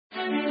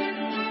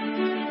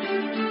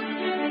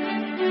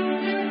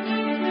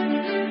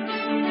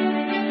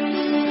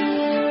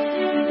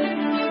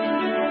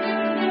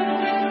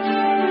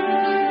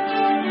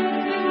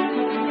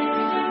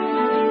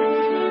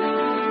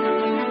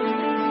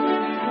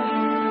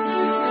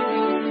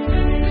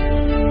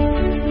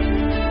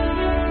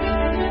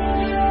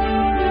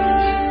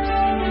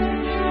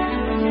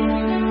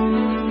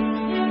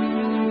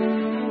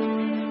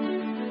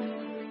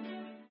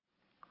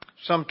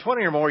Some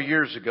 20 or more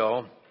years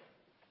ago,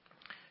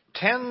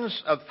 tens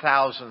of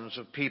thousands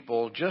of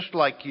people just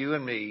like you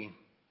and me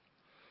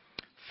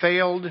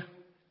failed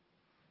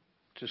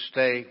to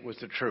stay with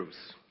the truth.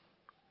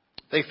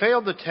 They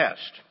failed the test.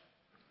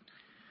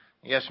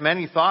 Yes,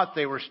 many thought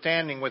they were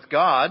standing with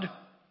God,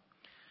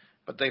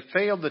 but they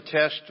failed the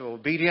test of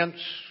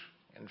obedience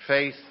and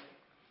faith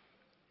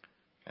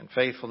and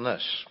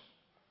faithfulness.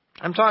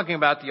 I'm talking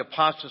about the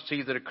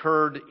apostasy that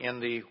occurred in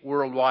the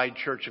worldwide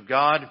Church of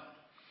God.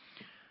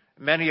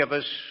 Many of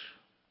us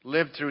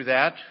lived through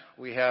that.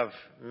 We have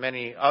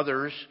many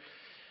others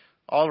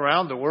all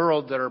around the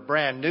world that are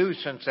brand new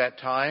since that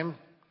time.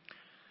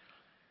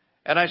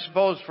 And I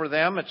suppose for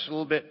them it's a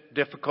little bit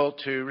difficult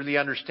to really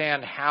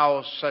understand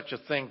how such a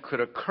thing could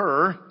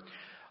occur.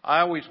 I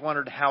always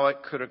wondered how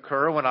it could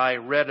occur when I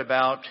read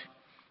about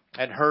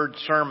and heard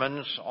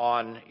sermons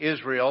on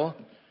Israel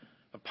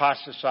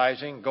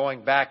apostatizing,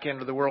 going back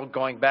into the world,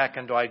 going back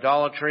into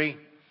idolatry,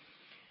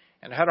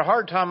 and had a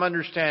hard time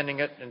understanding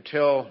it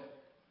until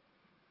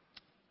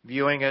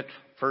viewing it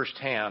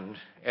firsthand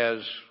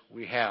as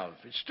we have.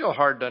 It's still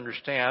hard to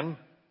understand.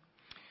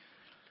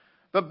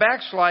 But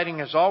backsliding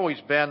has always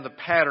been the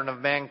pattern of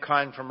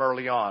mankind from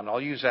early on. I'll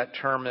use that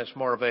term that's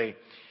more of a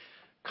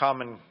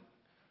common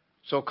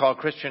so-called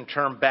Christian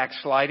term,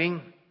 backsliding.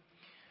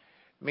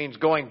 It means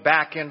going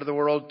back into the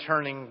world,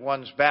 turning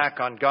one's back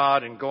on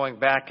God and going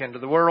back into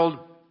the world.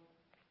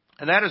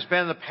 And that has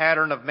been the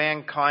pattern of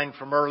mankind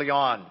from early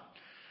on.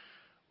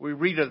 We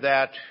read of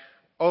that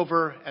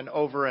over and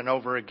over and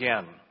over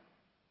again.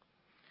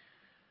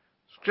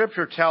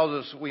 Scripture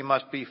tells us we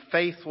must be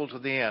faithful to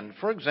the end.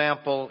 For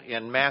example,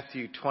 in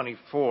Matthew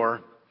 24,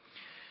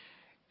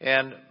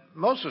 and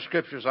most of the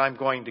scriptures I'm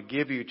going to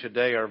give you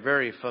today are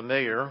very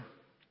familiar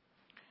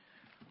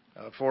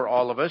for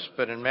all of us,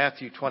 but in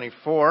Matthew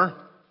 24,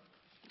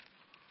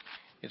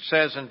 it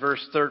says in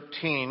verse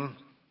 13,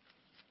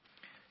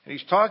 and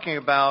he's talking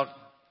about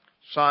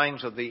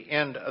signs of the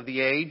end of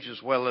the age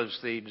as well as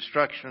the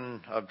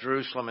destruction of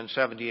Jerusalem in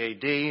 70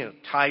 AD, a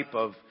type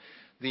of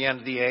the end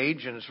of the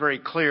age. And it's very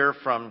clear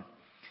from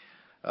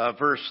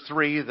verse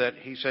 3 that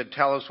he said,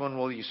 "Tell us when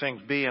will these things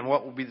be and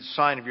what will be the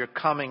sign of your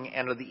coming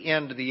and of the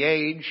end of the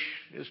age,"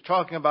 is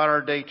talking about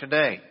our day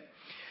today.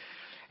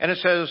 And it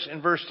says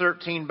in verse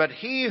 13, "But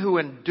he who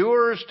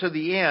endures to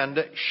the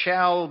end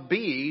shall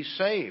be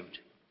saved."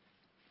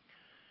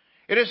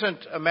 It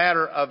isn't a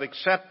matter of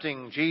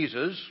accepting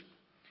Jesus,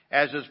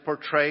 as is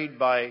portrayed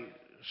by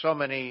so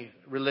many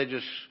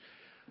religious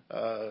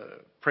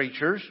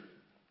preachers,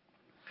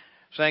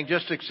 saying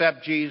just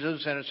accept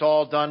Jesus and it's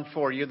all done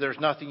for you. There's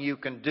nothing you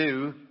can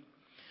do.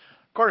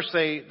 Of course,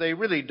 they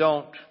really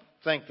don't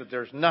think that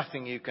there's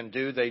nothing you can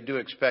do. They do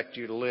expect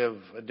you to live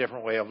a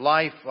different way of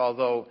life,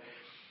 although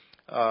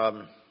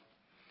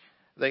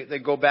they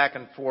go back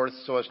and forth,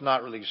 so it's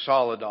not really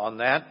solid on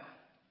that.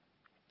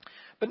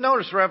 But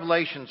notice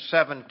Revelation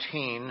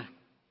 17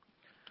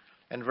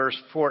 and verse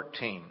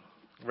 14.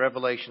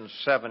 Revelation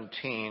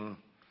 17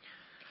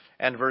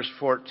 and verse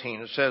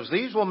 14. It says,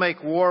 "These will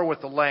make war with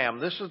the Lamb."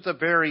 This is the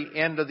very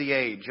end of the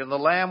age. "And the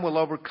Lamb will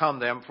overcome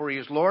them, for he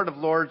is Lord of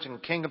lords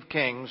and King of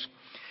kings.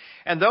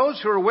 And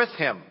those who are with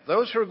him,"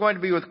 those who are going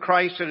to be with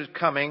Christ at his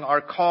coming,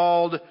 "are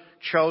called,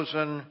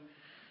 chosen,"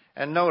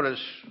 and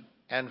notice,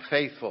 "and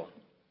faithful."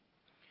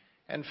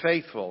 And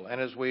faithful.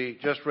 And as we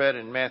just read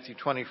in Matthew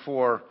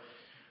 24,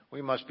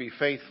 we must be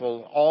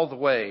faithful all the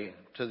way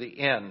to the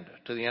end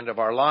of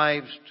our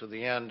lives, to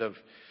the end of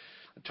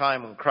the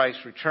time when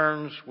Christ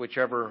returns,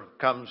 whichever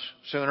comes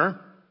sooner.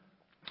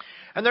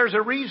 And there's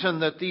a reason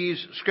that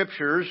these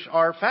scriptures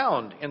are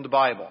found in the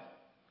Bible.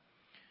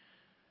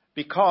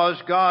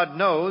 Because God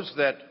knows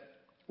that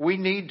we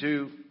need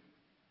to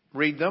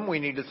read them, we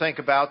need to think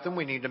about them,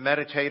 we need to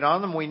meditate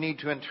on them, we need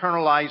to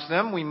internalize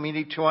them, we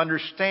need to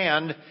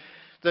understand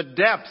the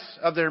depth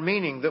of their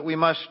meaning, that we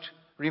must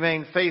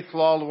remain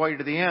faithful all the way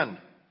to the end.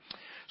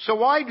 So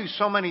why do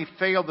so many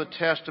fail the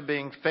test of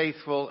being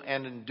faithful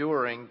and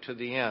enduring to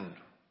the end?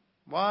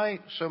 Why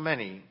so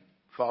many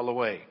fall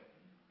away?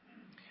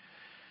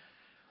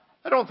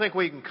 I don't think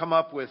we can come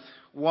up with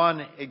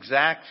one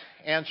exact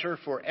answer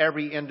for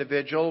every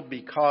individual,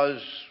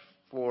 because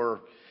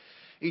for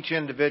each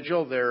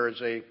individual there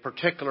is a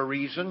particular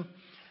reason.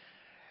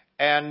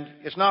 And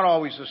it's not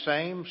always the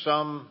same.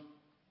 Some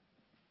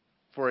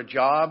for a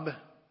job,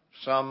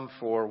 some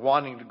for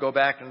wanting to go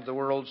back into the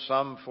world,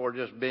 some for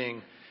just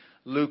being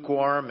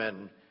lukewarm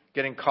and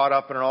getting caught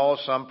up in it all,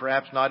 some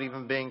perhaps not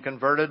even being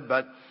converted.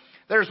 But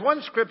there's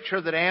one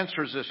scripture that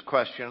answers this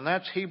question, and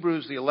that's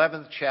Hebrews, the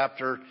 11th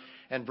chapter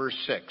and verse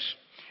 6.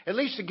 At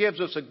least it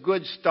gives us a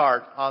good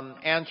start on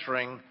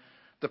answering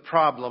the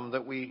problem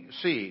that we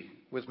see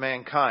with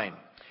mankind.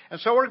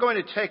 And so we're going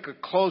to take a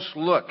close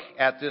look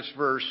at this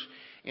verse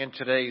in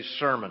today's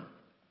sermon.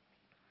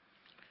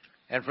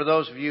 And for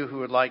those of you who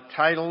would like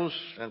titles,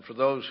 and for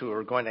those who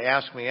are going to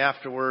ask me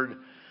afterward,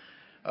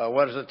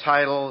 what is the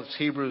title? It's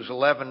Hebrews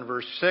 11,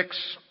 verse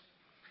 6.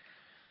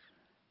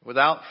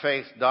 Without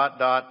faith, ... Not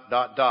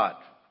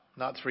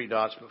 3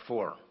 dots, but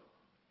 4.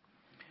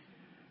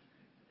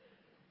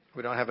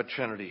 We don't have a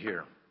Trinity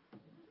here.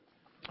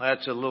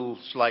 That's a little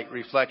slight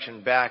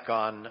reflection back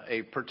on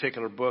a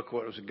particular book,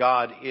 what was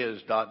God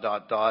is ...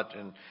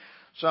 And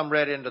some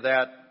read into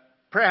that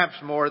perhaps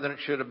more than it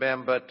should have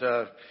been, but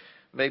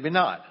maybe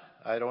not.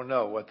 I don't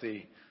know what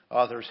the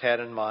authors had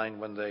in mind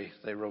when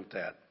they wrote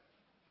that.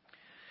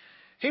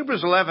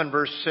 Hebrews 11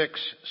 verse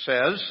 6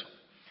 says,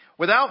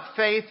 "Without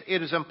faith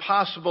it is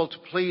impossible to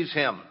please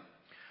Him.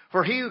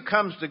 For he who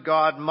comes to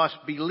God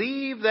must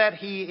believe that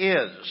He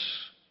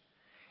is,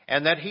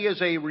 and that He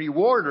is a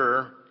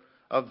rewarder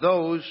of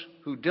those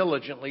who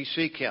diligently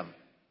seek Him."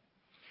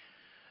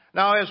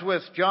 Now, as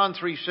with John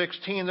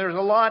 3:16, there's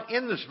a lot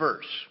in this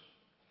verse.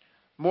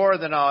 More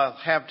than I'll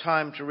have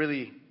time to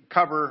really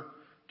cover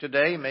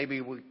today. Maybe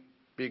it would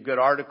be a good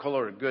article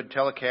or a good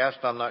telecast,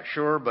 I'm not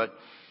sure. But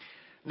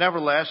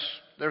nevertheless,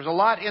 there's a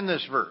lot in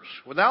this verse.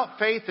 Without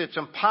faith, it's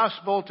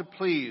impossible to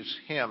please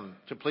Him,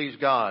 to please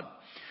God.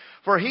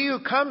 For he who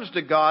comes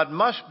to God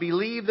must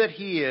believe that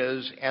He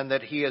is, and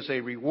that He is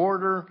a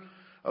rewarder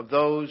of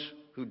those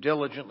who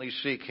diligently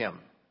seek Him.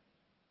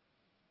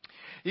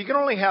 You can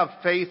only have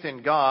faith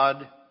in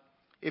God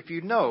if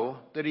you know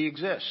that He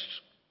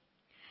exists.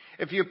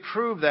 If you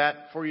prove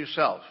that for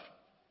yourself.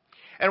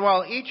 And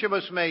while each of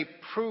us may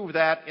prove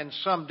that in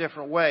some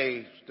different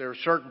way, there are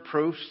certain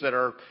proofs that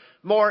are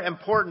more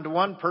important to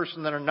one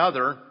person than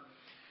another.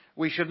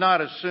 We should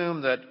not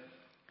assume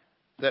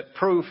that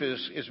proof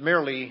is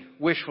merely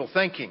wishful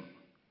thinking.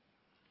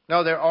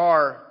 No, there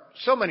are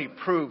so many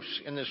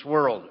proofs in this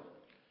world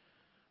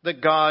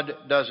that God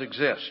does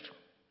exist.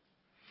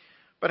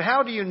 But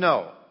how do you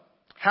know?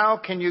 How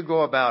can you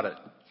go about it?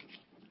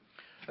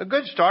 A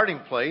good starting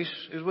place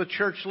is with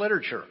church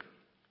literature.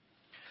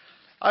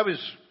 I was,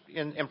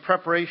 in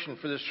preparation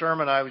for this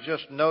sermon, I was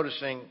just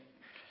noticing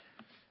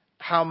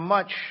how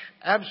much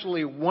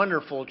absolutely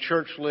wonderful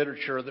church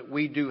literature that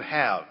we do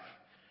have.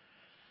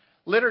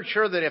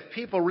 Literature that if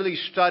people really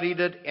studied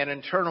it and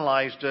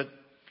internalized it,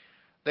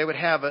 they would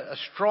have a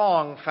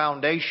strong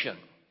foundation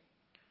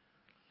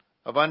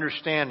of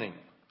understanding.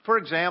 For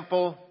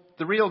example,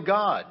 The Real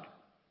God,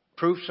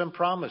 Proofs and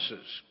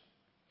Promises,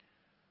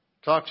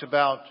 talks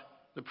about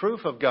the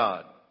proof of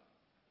God.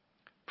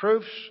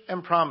 Proofs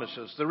and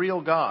Promises, The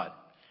Real God.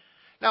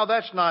 Now,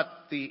 that's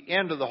not the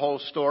end of the whole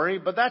story,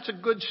 but that's a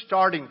good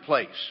starting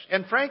place.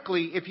 And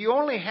frankly, if you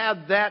only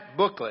had that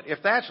booklet, if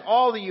that's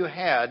all that you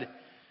had,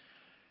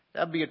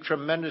 that'd be a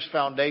tremendous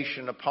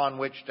foundation upon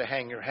which to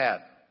hang your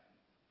hat.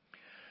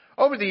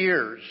 Over the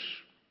years,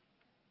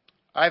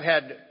 I've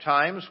had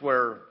times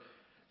where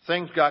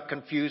things got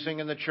confusing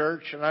in the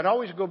church, and I'd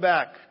always go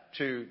back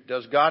to,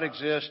 does God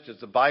exist?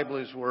 Is the Bible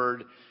His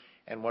Word?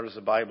 And what does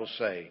the Bible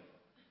say?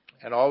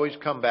 And always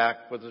come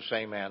back with the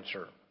same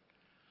answer.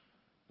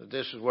 That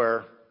this is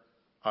where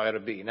I ought to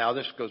be. Now,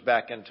 this goes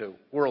back into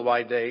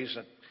worldwide days.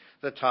 At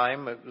the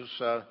time, it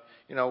was,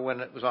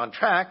 when it was on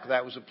track,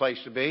 that was the place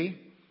to be.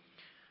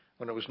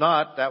 When it was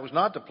not, that was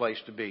not the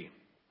place to be.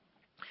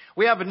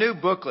 We have a new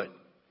booklet,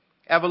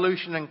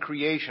 Evolution and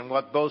Creation,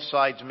 What Both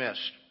Sides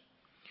Missed.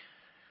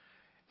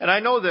 And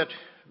I know that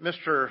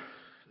Mr.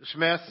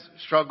 Smith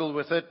struggled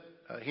with it.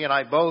 He and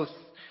I both,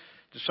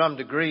 to some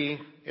degree,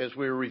 as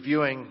we were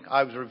reviewing,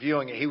 I was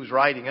reviewing it, he was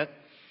writing it.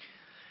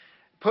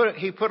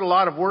 He put a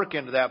lot of work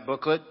into that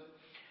booklet.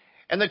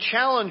 And the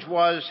challenge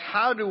was,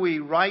 how do we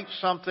write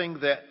something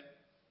that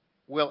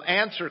will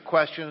answer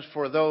questions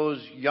for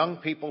those young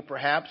people,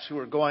 perhaps, who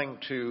are going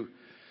to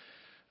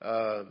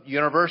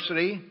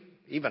university,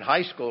 even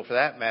high school for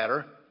that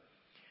matter?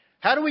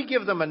 How do we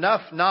give them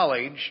enough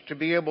knowledge to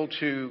be able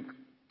to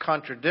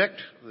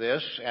contradict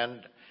this, and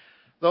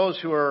those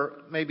who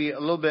are maybe a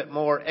little bit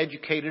more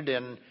educated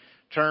in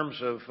terms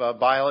of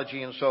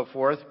biology and so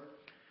forth,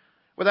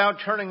 without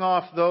turning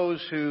off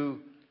those who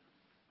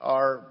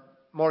are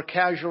more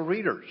casual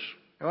readers?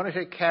 And when I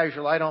say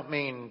casual, I don't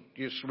mean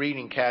just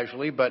reading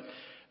casually, but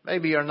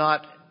maybe are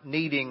not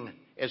needing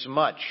as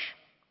much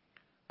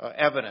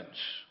evidence.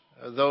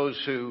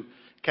 Those who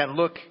can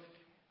look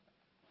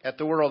at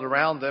the world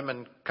around them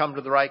and come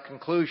to the right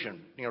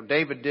conclusion.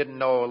 David didn't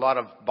know a lot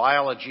of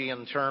biology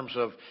in terms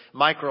of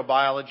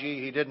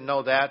microbiology. He didn't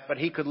know that, but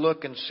he could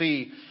look and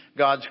see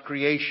God's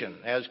creation,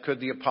 as could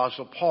the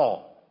Apostle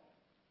Paul.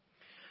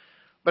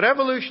 But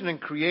Evolution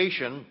and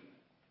Creation,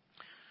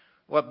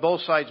 What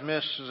Both Sides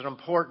Miss, is an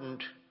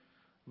important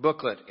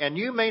booklet. And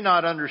you may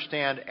not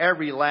understand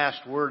every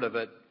last word of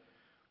it,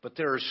 but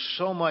there is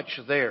so much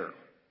there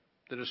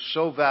that is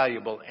so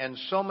valuable, and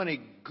so many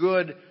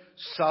good,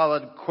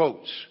 solid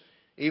quotes,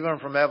 even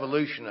from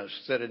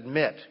evolutionists, that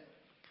admit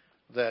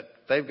that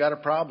they've got a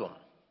problem.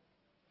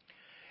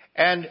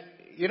 And,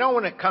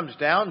 when it comes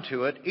down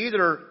to it,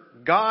 either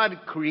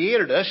God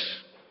created us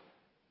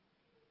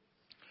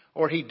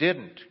or He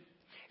didn't.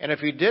 And if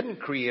He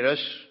didn't create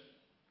us,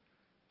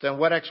 then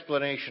what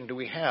explanation do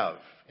we have?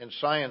 And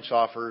science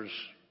offers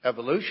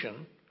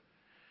evolution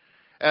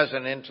as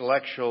an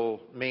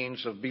intellectual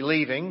means of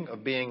believing,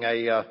 of being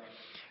an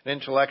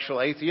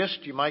intellectual atheist,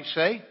 you might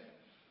say.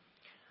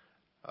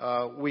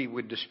 We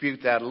would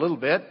dispute that a little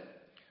bit,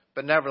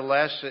 but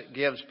nevertheless, it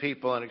gives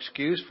people an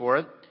excuse for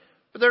it.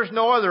 But there's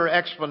no other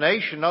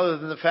explanation other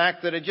than the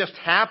fact that it just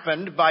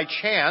happened by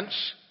chance.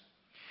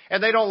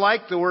 And they don't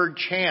like the word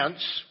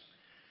chance.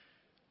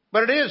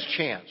 But it is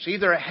chance.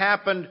 Either it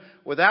happened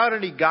without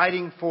any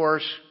guiding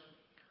force,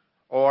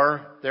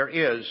 or there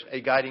is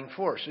a guiding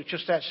force. It's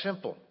just that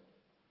simple.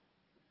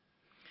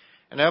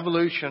 And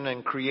evolution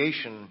and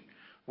creation,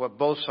 what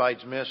both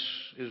sides miss,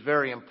 is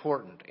very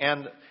important.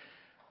 And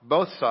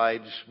both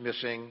sides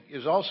missing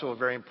is also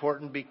very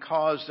important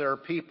because there are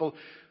people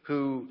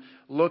who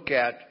look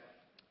at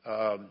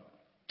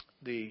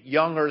the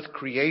young earth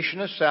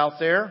creationists out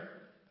there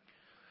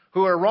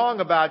who are wrong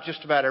about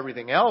just about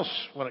everything else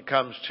when it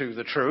comes to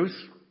the truth.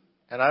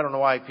 And I don't know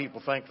why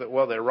people think that,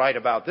 well, they're right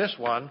about this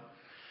one.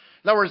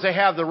 In other words, they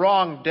have the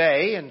wrong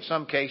day in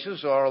some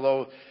cases,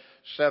 although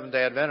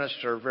Seventh-day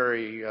Adventists are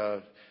very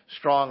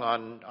strong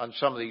on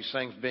some of these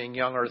things being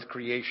young earth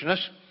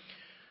creationists.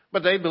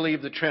 But they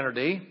believe the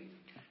Trinity.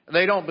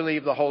 They don't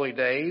believe the holy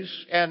days.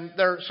 And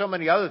there are so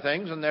many other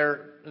things, and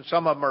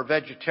some of them are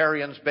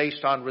vegetarians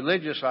based on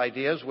religious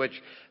ideas, which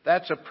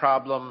that's a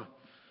problem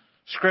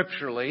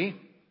scripturally,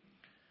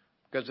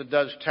 because it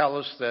does tell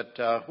us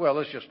that, well,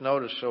 let's just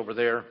notice over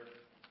there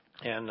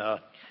in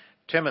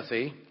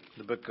Timothy,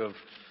 the book of,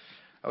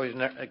 I always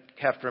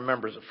have to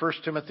remember, is it 1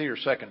 Timothy or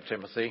 2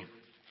 Timothy?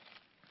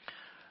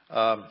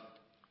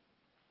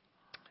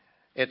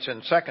 It's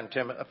in 1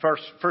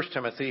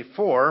 Timothy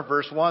 4,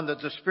 verse 1,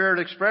 that the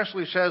Spirit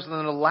expressly says, in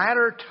the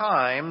latter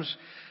times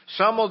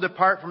some will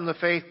depart from the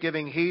faith,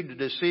 giving heed to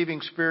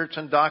deceiving spirits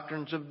and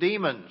doctrines of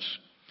demons.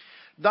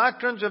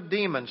 Doctrines of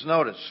demons,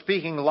 notice,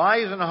 speaking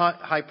lies and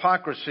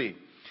hypocrisy.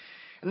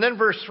 And then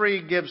verse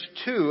 3 gives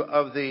two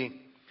of the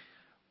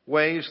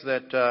ways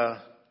that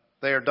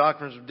they are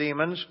doctrines of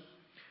demons: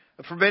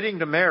 forbidding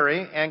to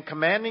marry and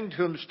commanding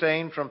to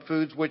abstain from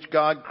foods which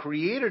God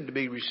created to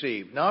be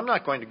received. Now, I'm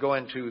not going to go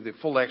into the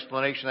full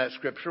explanation of that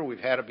scripture. We've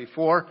had it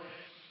before.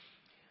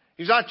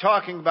 He's not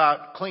talking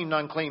about clean and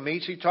unclean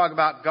meats. He's talking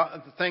about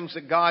the things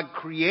that God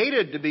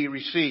created to be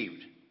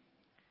received.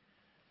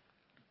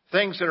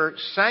 Things that are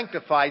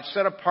sanctified,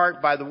 set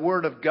apart by the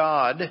Word of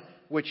God,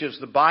 which is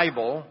the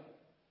Bible,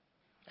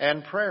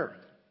 and prayer.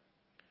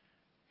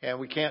 And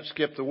we can't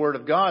skip the Word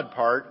of God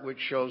part, which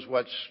shows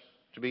what's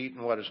to be eaten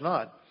and what is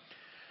not.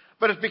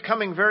 But it's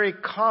becoming very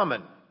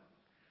common,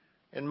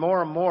 and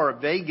more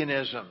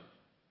veganism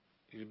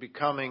is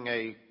becoming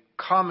a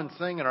common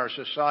thing in our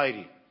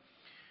society.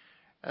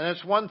 And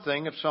it's one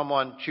thing if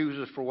someone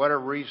chooses for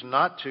whatever reason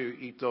not to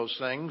eat those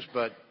things,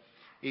 but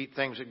eat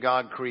things that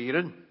God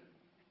created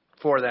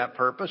for that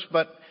purpose.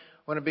 But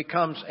when it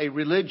becomes a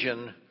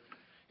religion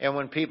and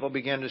when people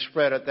begin to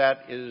spread it,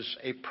 that is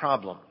a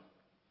problem.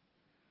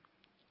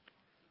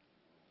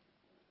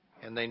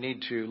 And they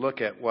need to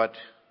look at what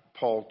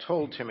Paul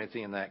told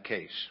Timothy in that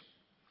case.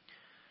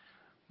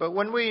 But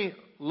when we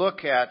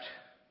look at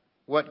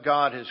what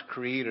God has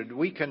created,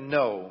 we can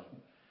know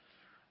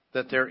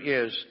that there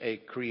is a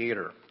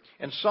creator.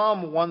 In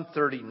Psalm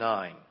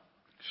 139,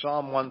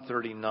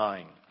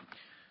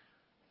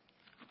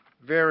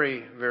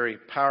 very, very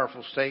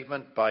powerful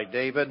statement by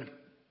David.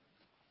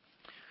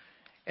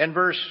 In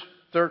verse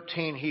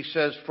 13, he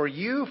says, "For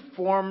you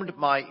formed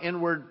my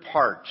inward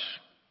parts.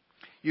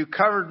 You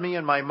covered me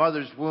in my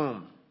mother's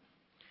womb.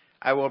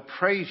 I will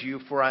praise you,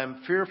 for I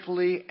am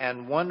fearfully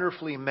and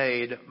wonderfully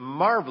made.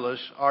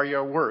 Marvelous are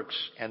your works,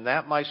 and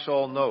that my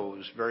soul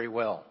knows very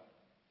well."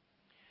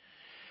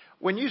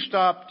 When you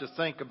stop to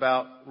think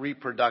about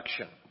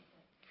reproduction,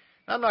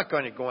 I'm not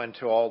going to go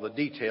into all the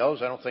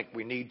details. I don't think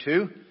we need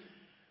to.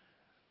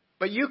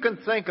 But you can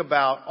think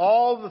about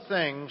all the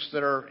things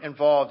that are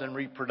involved in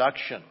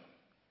reproduction.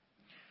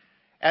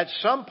 At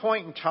some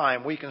point in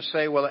time, we can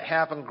say, well, it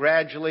happened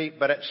gradually,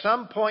 but at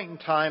some point in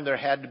time, there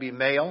had to be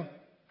male.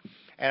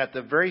 And at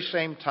the very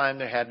same time,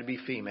 there had to be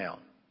female.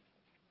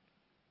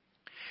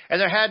 And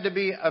there had to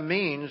be a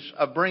means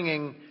of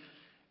bringing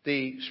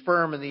the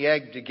sperm and the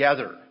egg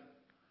together,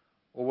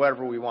 or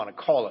whatever we want to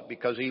call it,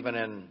 because even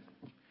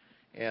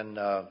in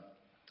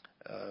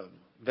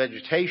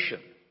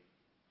vegetation,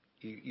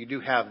 you do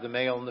have the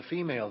male and the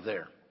female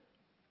there.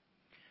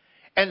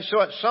 And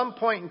so at some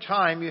point in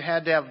time, you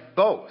had to have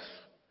both.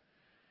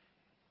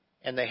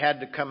 And they had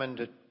to come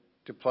into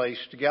place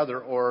together,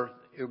 or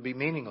it would be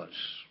meaningless.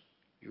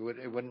 It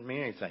wouldn't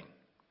mean anything.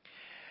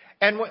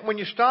 And when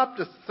you stop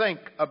to think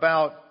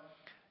about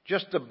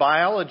just the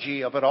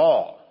biology of it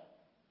all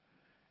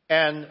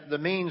and the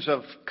means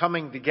of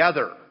coming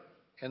together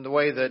in the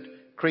way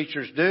that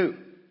creatures do,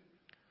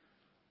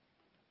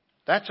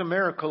 that's a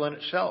miracle in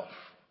itself.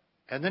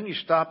 And then you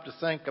stop to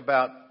think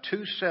about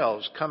two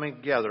cells coming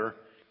together,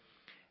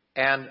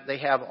 and they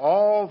have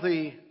all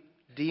the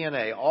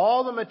DNA,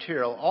 all the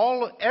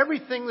material,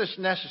 everything that's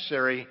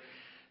necessary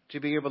to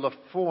be able to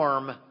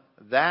form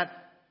that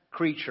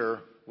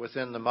creature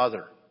within the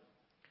mother.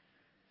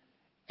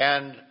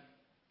 And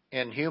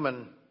in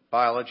human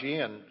biology,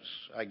 and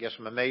I guess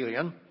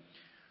mammalian,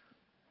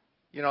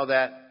 you know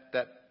that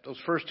those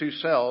first two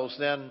cells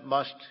then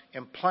must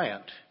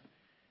implant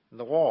in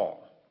the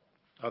wall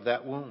of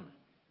that womb.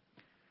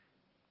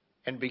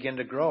 and begin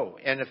to grow.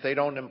 And if they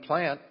don't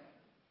implant,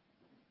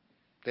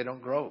 they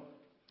don't grow.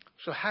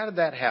 So how did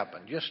that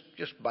happen?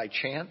 Just by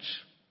chance?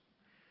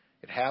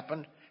 It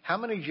happened? How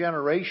many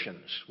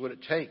generations would it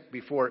take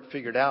before it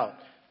figured out,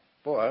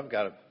 boy, I've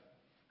got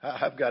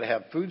to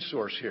have food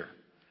source here?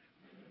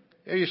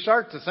 You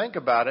start to think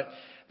about it.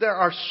 There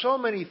are so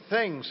many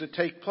things that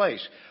take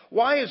place.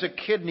 Why is a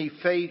kidney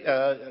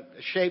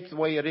shaped the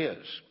way it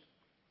is?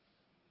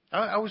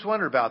 I always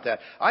wonder about that.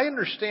 I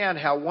understand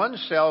how one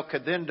cell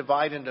could then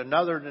divide into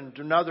another,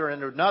 into another,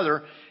 into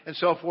another, and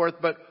so forth.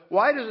 But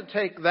why does it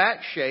take that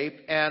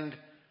shape? And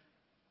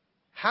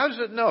how does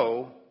it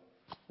know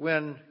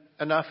when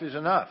enough is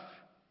enough?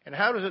 And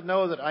how does it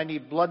know that I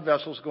need blood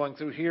vessels going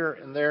through here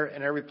and there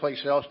and every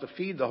place else to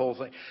feed the whole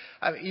thing?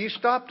 I mean, you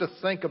stop to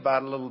think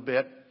about it a little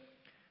bit.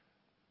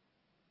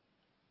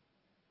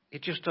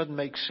 It just doesn't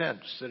make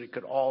sense that it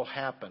could all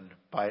happen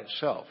by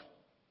itself.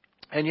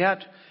 And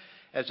yet,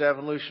 as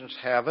evolutionists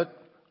have it,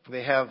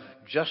 they have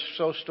just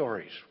so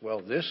stories.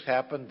 Well, this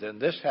happened, then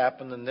this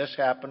happened, then this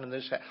happened, and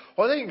this happened.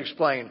 Well, they can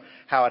explain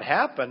how it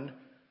happened,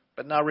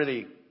 but not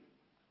really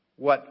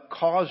what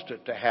caused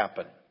it to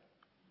happen.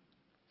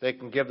 They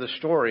can give the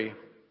story,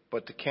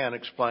 but they can't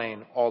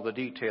explain all the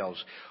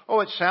details.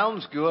 Oh, it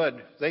sounds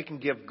good. They can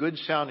give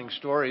good-sounding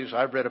stories.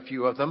 I've read a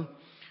few of them.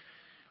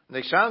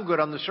 They sound good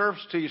on the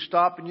surface till you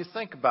stop and you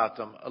think about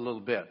them a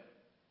little bit.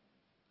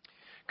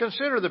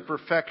 Consider the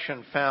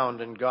perfection found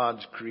in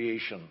God's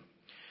creation.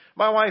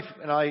 My wife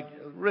and I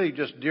really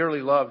just dearly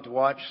love to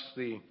watch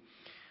the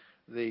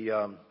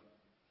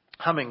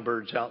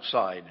hummingbirds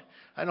outside.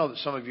 I know that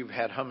some of you have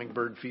had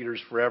hummingbird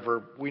feeders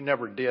forever. We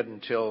never did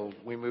until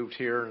we moved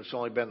here, and it's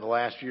only been the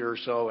last year or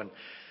so. And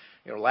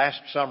last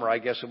summer, I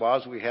guess it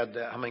was, we had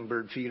the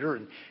hummingbird feeder,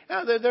 and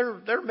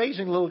they're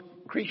amazing little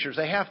creatures.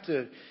 They have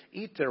to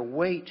eat their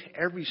weight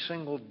every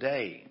single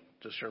day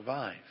to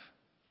survive.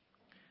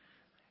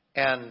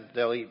 And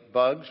they'll eat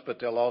bugs, but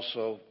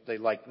they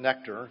like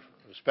nectar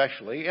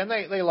especially, and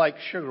they like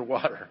sugar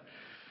water.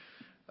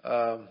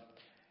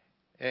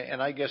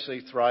 And I guess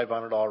they thrive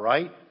on it all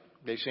right.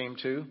 They seem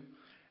to.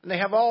 And they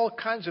have all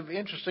kinds of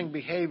interesting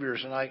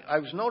behaviors. And I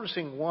was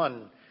noticing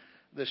one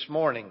this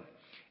morning,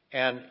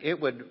 and it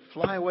would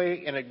fly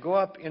away and it'd go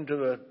up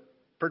into a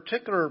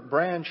particular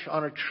branch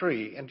on a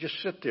tree and just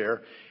sit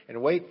there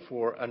and wait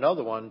for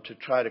another one to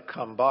try to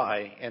come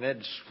by, and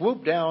it'd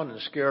swoop down and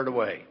scare it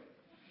away.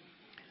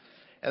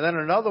 And then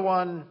another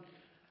one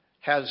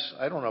has,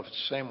 I don't know if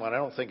it's the same one, I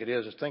don't think it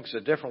is, I think it's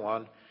a different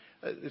one.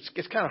 It's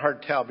kind of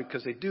hard to tell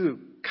because they do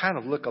kind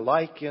of look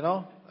alike,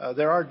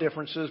 There are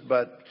differences,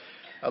 but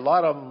a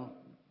lot of them,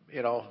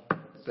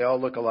 they all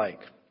look alike.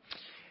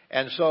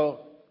 And so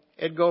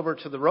it'd go over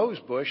to the rose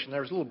bush, and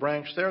there's a little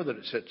branch there that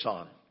it sits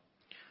on.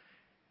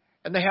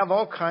 And they have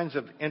all kinds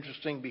of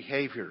interesting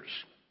behaviors.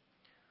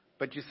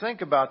 But you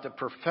think about the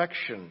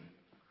perfection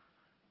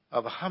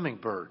of a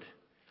hummingbird,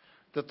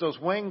 that those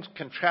wings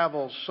can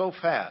travel so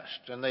fast,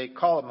 and they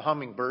call them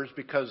hummingbirds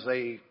because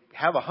they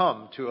have a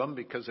hum to them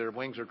because their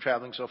wings are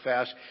traveling so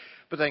fast,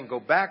 but they can go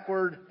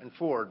backward and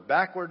forward,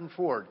 backward and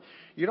forward.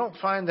 You don't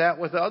find that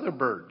with other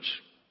birds.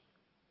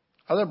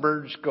 Other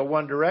birds go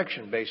one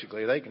direction,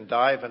 basically. They can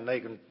dive and they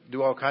can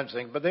do all kinds of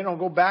things, but they don't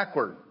go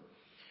backward,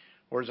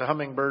 whereas a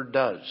hummingbird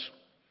does.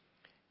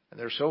 And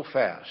they're so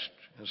fast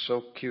and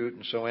so cute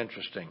and so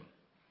interesting.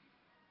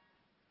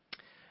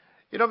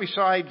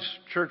 Besides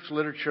church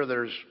literature,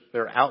 there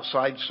are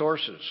outside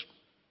sources.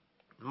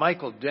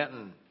 Michael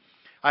Denton,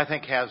 I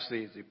think, has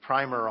the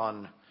primer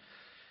on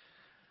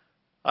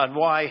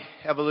why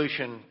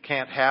evolution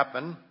can't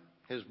happen.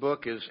 His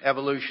book is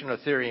Evolution, A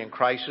Theory in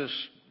Crisis.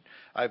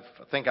 I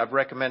think I've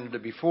recommended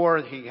it before.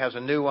 He has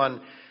a new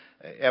one,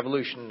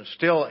 Evolution,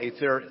 Still a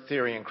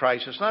Theory in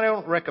Crisis. And I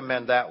don't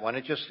recommend that one.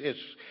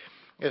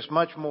 It's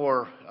much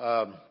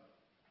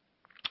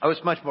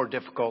more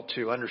difficult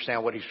to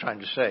understand what he's trying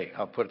to say.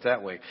 I'll put it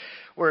that way.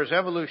 Whereas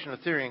Evolution, A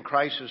Theory in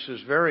Crisis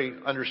is very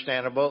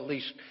understandable, at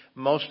least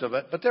most of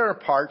it. But there are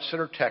parts that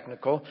are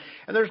technical.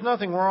 And there's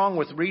nothing wrong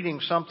with reading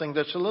something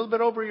that's a little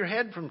bit over your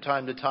head from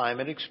time to time.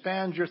 It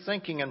expands your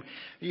thinking and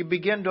you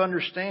begin to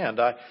understand.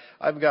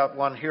 I've got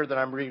one here that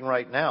I'm reading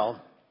right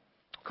now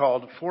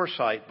called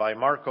Foresight by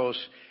Marcos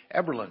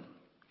Eberlin,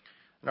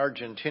 an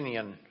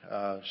Argentinian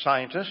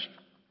scientist.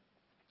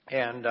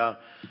 And I'll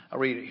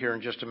read it here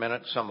in just a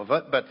minute, some of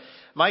it. But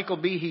Michael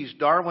Behe's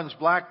Darwin's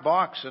Black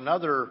Box,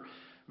 another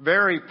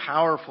very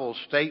powerful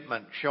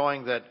statement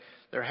showing that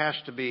there has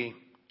to be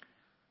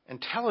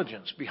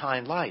intelligence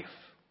behind life.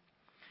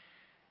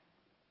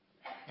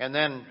 And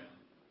then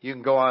you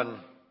can go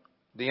on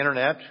the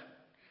internet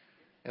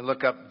and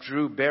look up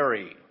Drew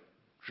Berry,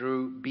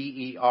 Drew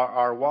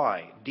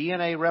B-E-R-R-Y,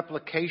 DNA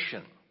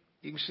replication.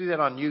 You can see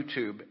that on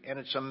YouTube, and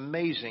it's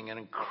amazing and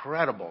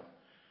incredible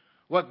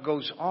what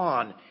goes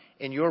on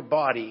in your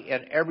body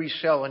and every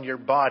cell in your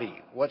body,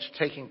 what's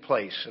taking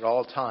place at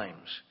all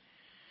times.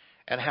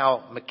 And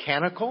how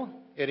mechanical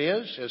it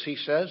is, as he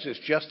says, it's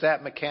just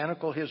that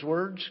mechanical, his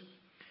words.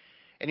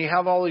 And you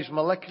have all these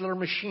molecular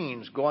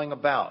machines going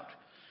about,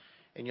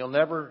 and you'll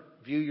never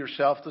view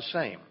yourself the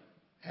same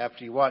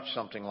after you watch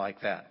something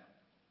like that.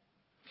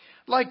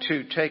 I'd like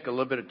to take a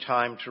little bit of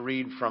time to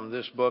read from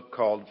this book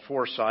called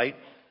Foresight.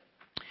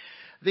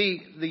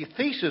 The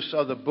thesis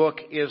of the book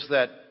is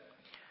that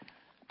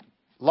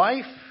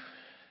life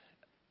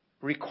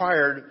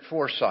required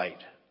foresight.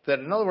 That,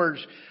 in other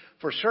words,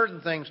 for certain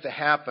things to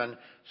happen,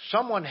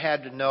 someone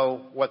had to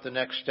know what the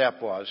next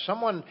step was.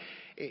 Someone,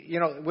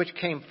 which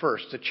came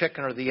first, the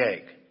chicken or the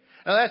egg?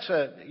 Now that's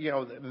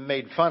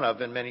made fun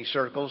of in many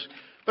circles,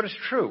 but it's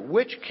true.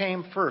 Which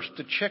came first,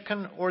 the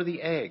chicken or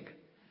the egg?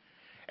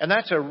 And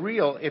that's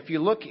if you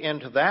look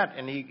into that,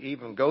 and he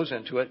even goes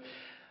into it,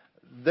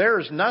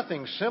 there's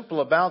nothing simple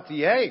about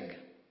the egg.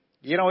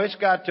 It's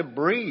got to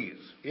breathe.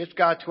 It's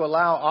got to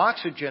allow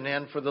oxygen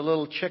in for the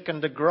little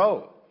chicken to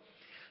grow.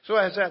 So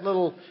it has that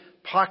little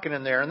pocket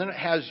in there, and then it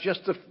has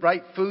just the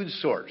right food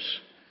source,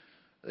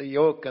 the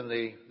yolk and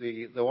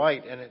the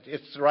white, and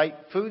it's the right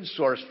food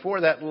source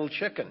for that little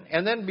chicken.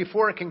 And then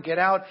before it can get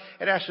out,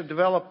 it has to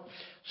develop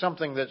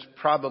something that's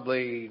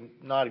probably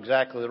not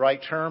exactly the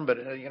right term, but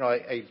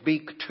a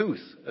beak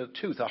tooth,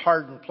 a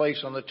hardened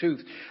place on the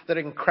tooth that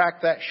it can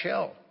crack that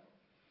shell.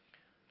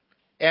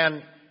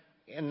 And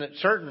in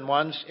certain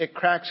ones, it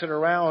cracks it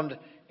around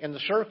in the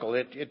circle.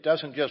 It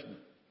doesn't just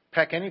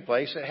peck any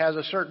place. It has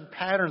a certain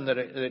pattern that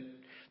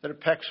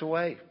it pecks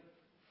away.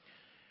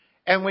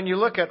 And when you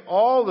look at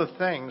all the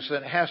things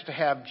that it has to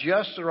have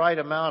just the right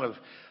amount of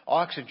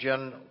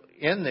oxygen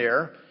in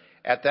there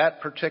at that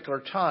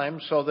particular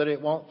time so that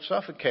it won't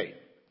suffocate.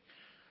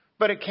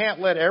 But it can't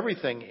let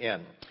everything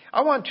in.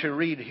 I want to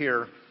read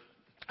here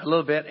a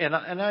little bit, and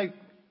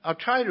I'll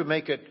try to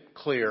make it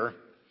clear.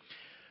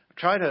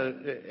 Try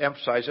to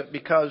emphasize it,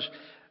 because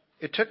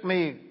it took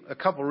me a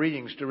couple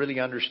readings to really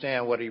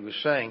understand what he was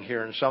saying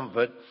here in some of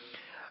it.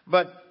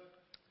 But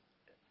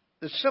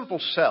the simple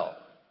cell,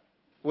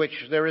 which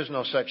there is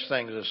no such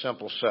thing as a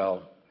simple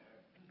cell.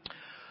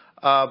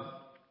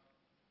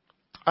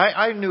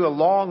 I knew a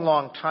long,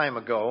 long time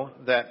ago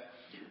that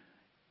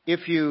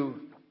if you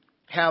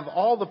have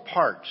all the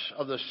parts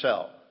of the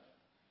cell,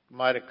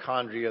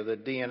 mitochondria, the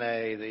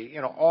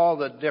DNA, all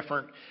the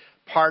different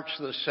parts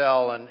of the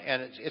cell, and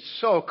it's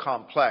so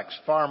complex,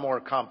 far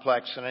more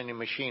complex than any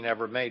machine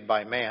ever made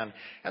by man.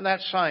 And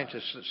that's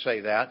scientists that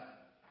say that.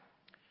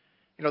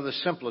 The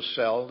simplest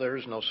cell, there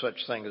is no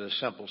such thing as a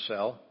simple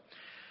cell.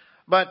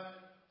 But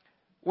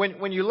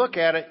when you look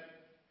at it,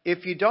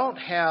 if you don't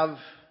have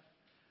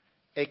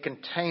a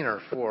container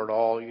for it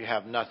all, you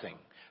have nothing.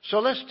 So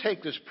let's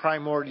take this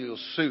primordial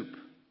soup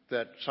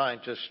that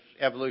scientists,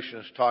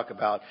 evolutionists talk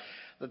about.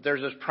 That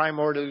there's this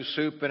primordial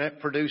soup, and it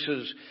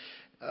produces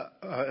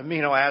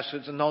amino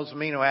acids, and those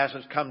amino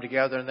acids come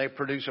together and they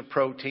produce a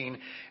protein.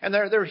 And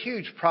there are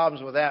huge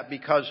problems with that,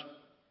 because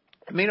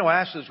amino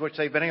acids, which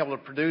they've been able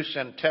to produce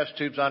in test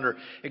tubes under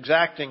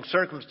exacting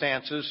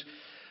circumstances,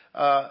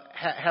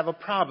 have a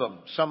problem.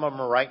 Some of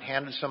them are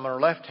right-handed, some are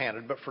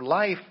left-handed. But for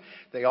life,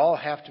 they all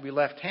have to be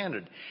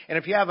left-handed. And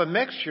if you have a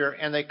mixture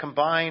and they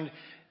combine,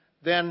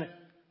 then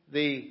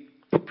the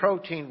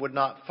protein would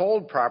not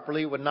fold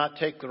properly, would not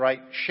take the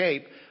right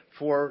shape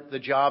for the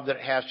job that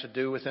it has to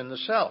do within the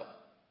cell.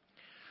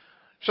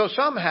 So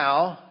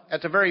somehow,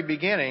 at the very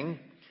beginning,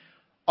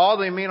 all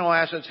the amino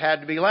acids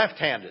had to be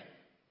left-handed.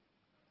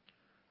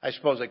 I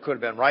suppose they could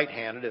have been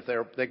right-handed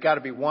they've got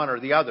to be one or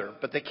the other,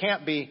 but they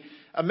can't be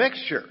a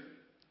mixture.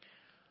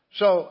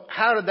 So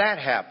how did that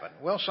happen?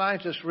 Well,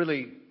 scientists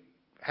really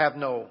have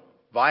no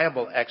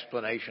viable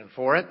explanation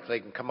for it. They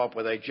can come up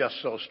with a just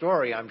so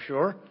story, I'm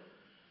sure.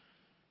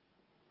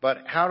 But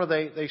how do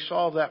they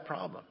solve that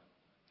problem?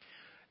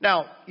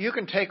 Now, you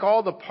can take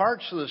all the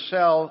parts of the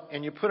cell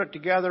and you put it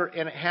together,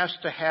 and it has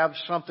to have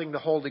something to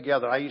hold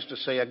together. I used to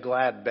say a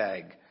Glad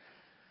bag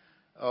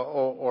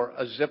or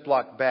a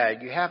Ziploc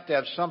bag. You have to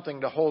have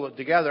something to hold it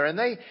together. And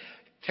they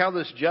tell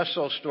this just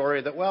so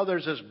story that, well,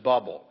 there's this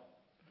bubble,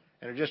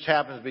 and it just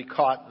happens to be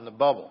caught in the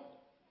bubble.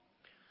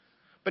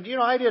 But,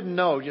 I didn't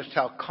know just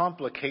how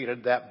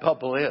complicated that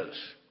bubble is,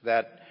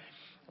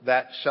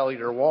 that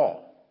cellular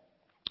wall.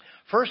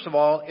 First of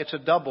all, it's a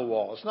double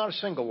wall. It's not a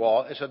single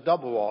wall. It's a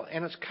double wall.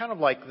 And it's kind of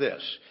like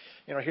this.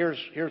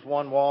 Here's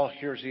one wall,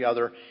 here's the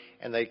other,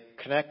 and they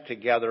connect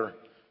together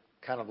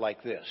kind of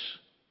like this.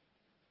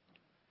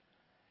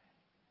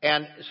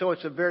 And so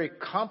it's a very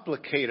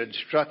complicated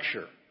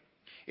structure.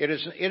 It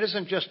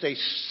isn't just a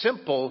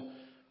simple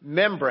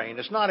membrane.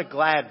 It's not a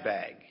Glad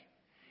bag.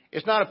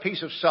 It's not a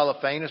piece of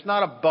cellophane. It's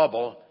not a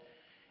bubble.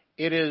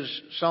 It is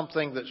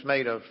something that's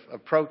made of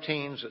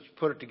proteins that's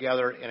put it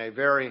together in a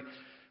very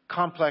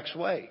complex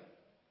way.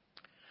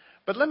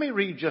 But let me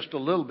read just a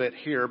little bit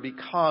here,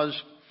 because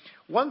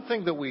one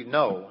thing that we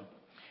know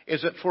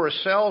is that for a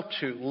cell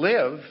to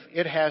live,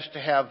 it has to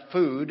have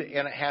food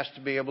and it has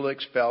to be able to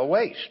expel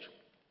waste.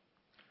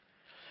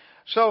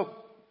 So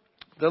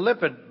the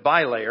lipid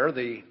bilayer,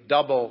 the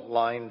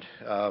double-lined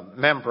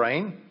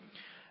membrane,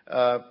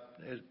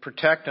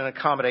 protect and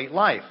accommodate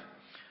life.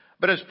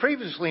 But as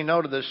previously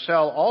noted, this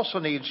cell also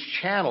needs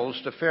channels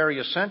to ferry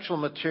essential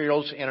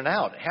materials in and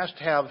out. It has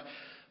to have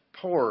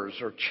pores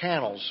or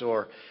channels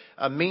or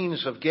a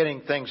means of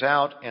getting things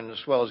out and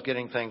as well as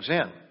getting things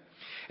in.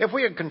 If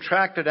we had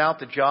contracted out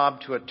the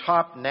job to a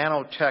top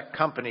nanotech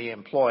company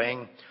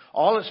employing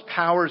all its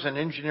powers and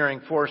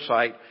engineering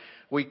foresight,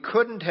 we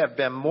couldn't have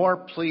been more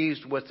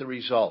pleased with the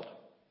result.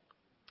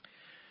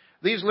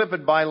 These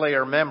lipid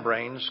bilayer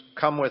membranes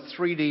come with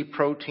 3D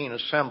protein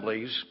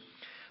assemblies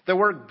that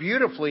work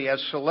beautifully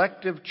as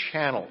selective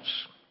channels.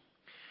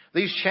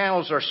 These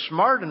channels are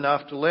smart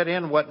enough to let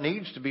in what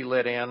needs to be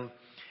let in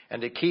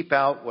and to keep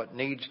out what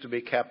needs to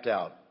be kept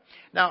out.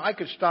 Now, I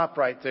could stop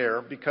right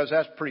there because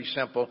that's pretty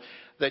simple,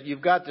 that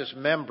you've got this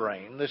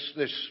membrane,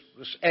 this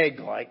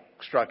egg-like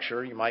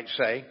structure, you might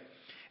say.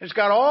 It's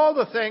got all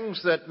the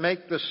things that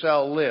make the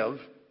cell live,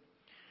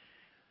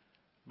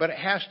 but it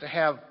has to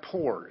have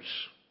pores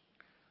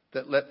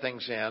that let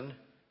things in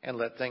and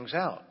let things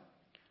out.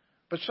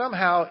 But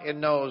somehow it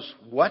knows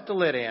what to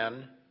let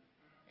in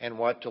and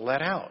what to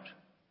let out.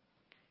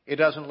 It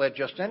doesn't let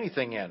just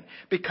anything in,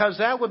 because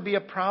that would be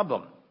a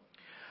problem.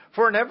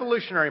 For an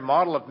evolutionary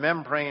model of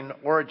membrane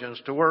origins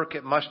to work,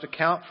 it must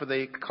account for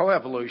the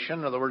coevolution,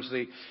 in other words,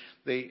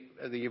 the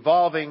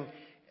evolving,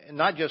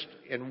 not just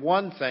in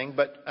one thing,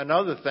 but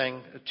another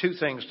thing, two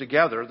things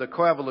together, the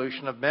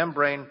coevolution of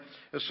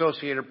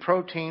membrane-associated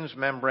proteins,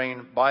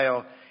 membrane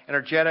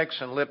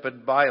bioenergetics, and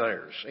lipid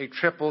bilayers, a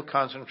triple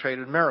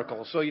concentrated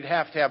miracle. So you'd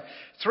have to have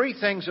three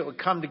things that would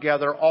come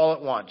together all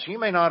at once. You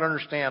may not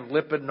understand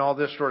lipid and all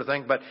this sort of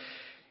thing, but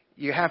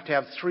you have to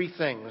have three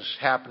things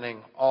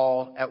happening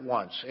all at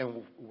once.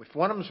 And if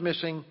one of them's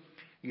missing,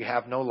 you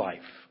have no life.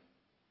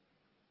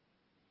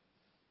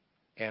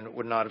 And it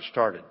would not have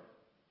started.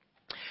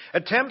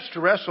 Attempts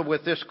to wrestle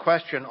with this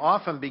question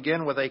often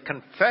begin with a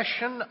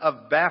confession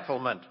of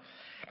bafflement,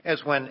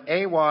 as when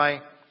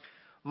A.Y.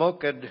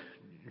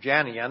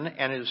 Mokajanian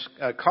and his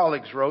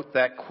colleagues wrote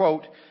that,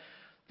 quote,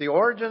 "The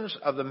origins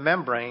of the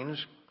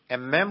membranes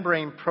and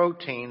membrane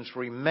proteins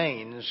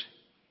remains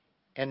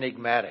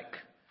enigmatic."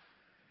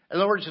 In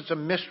other words, it's a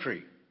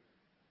mystery.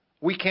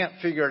 We can't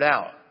figure it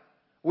out.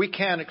 We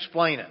can't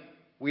explain it.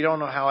 We don't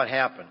know how it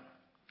happened.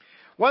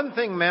 One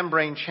thing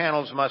membrane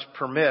channels must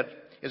permit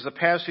is the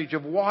passage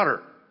of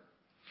water.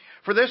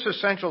 For this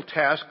essential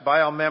task,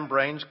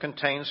 biomembranes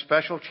contain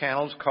special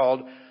channels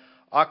called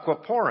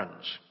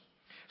aquaporins.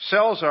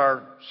 Cells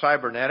are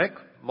cybernetic,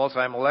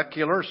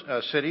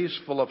 multimolecular cities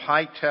full of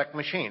high-tech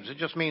machines. It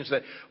just means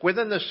that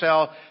within the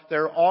cell,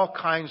 there are all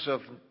kinds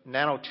of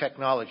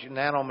nanotechnology,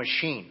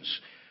 nanomachines,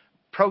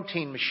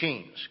 protein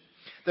machines.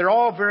 They're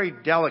all very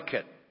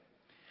delicate.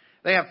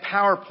 They have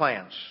power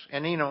plants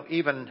and,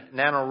 even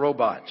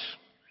nanorobots.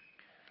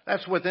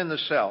 That's within the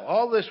cell.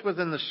 All this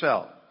within the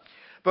cell.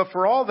 But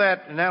for all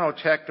that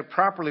nanotech to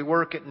properly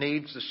work, it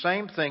needs the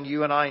same thing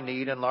you and I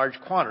need in large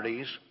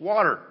quantities,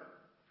 water.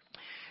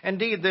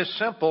 Indeed, this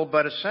simple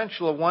but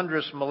essential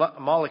wondrous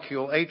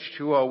molecule,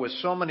 H2O, with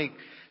so many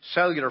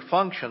cellular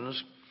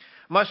functions,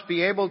 must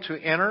be able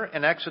to enter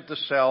and exit the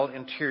cell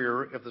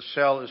interior if the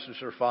cell is to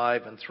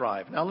survive and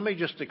thrive. Now, let me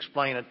just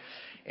explain it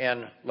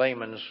in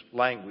layman's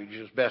language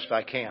as best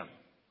I can.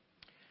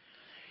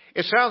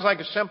 It sounds like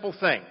a simple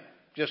thing.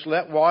 Just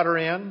let water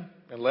in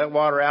and let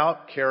water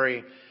out,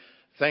 carry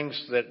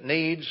things that it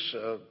needs,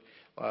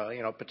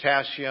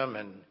 potassium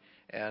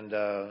and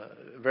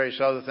various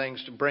other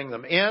things to bring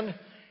them in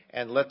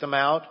and let them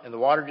out, and the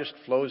water just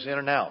flows in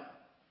and out.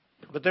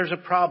 But there's a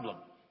problem.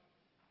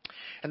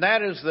 And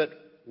that is that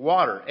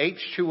water,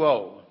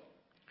 H2O,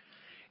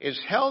 is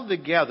held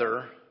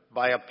together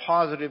by a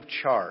positive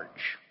charge.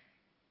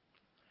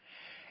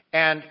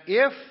 And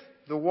if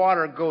the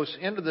water goes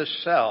into the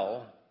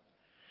cell,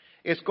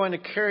 it's going to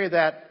carry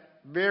that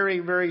very,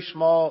 very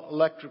small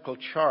electrical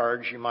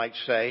charge, you might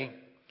say,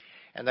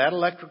 and that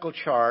electrical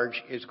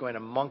charge is going to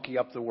monkey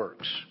up the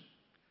works.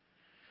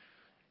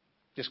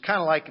 It's kind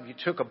of like if you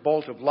took a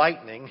bolt of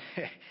lightning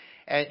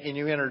and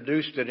you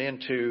introduced it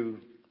into,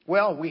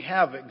 well, we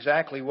have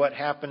exactly what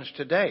happens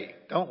today,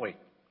 don't we?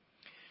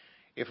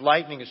 If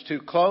lightning is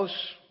too close,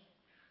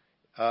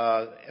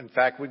 in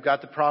fact, we've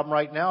got the problem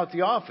right now at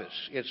the office.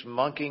 It's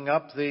monkeying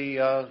up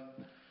the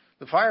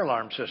fire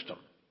alarm system.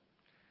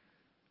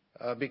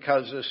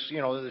 Because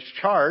this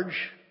charge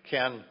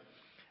can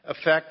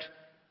affect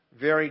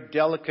very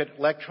delicate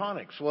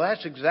electronics. Well,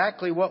 that's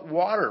exactly what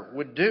water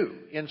would do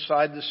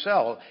inside the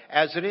cell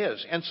as it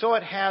is. And so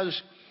it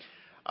has,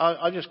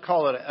 I'll just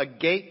call it a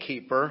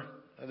gatekeeper.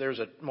 There's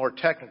a more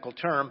technical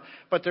term,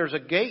 but there's a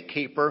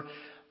gatekeeper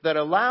that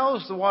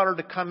allows the water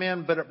to come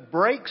in, but it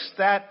breaks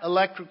that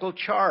electrical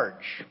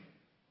charge.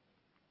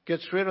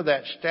 Gets rid of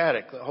that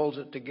static that holds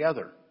it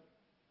together.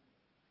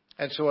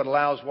 And so it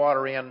allows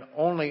water in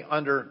only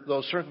under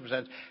those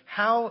circumstances.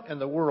 How in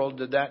the world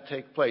did that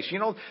take place?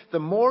 The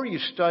more you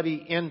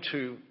study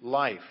into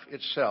life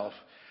itself,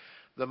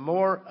 the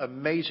more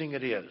amazing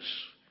it is.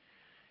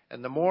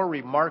 And the more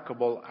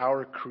remarkable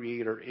our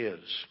Creator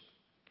is.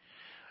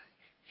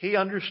 He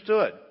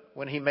understood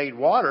when He made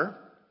water.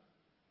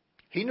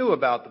 He knew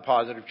about the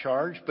positive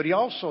charge, but He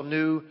also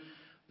knew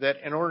that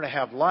in order to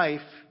have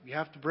life, you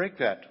have to break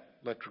that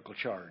electrical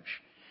charge.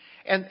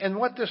 And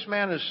what this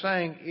man is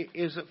saying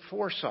is that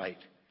foresight.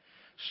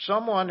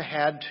 someone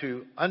had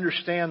to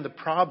understand the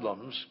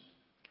problems.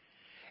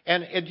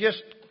 And it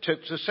just,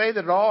 to say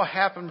that it all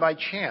happened by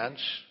chance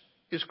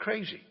is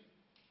crazy.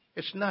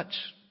 It's nuts.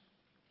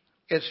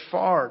 It's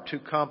far too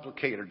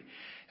complicated.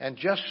 And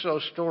just so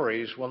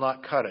stories will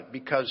not cut it,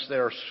 because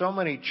there are so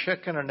many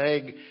chicken and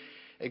egg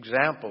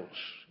examples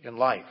in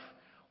life.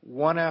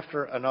 One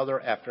after another,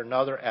 after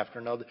another, after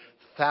another.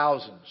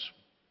 Thousands,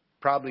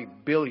 probably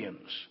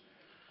billions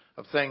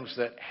of things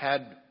that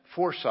had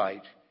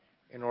foresight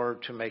in order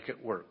to make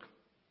it work.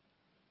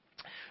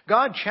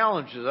 God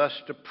challenges us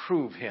to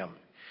prove Him.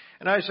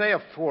 In Isaiah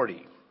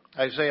 40,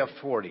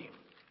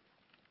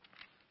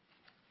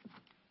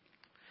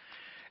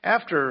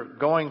 after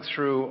going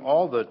through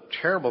all the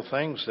terrible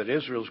things that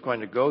Israel's going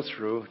to go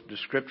through,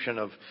 description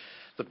of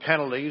the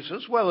penalties,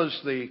 as well as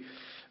the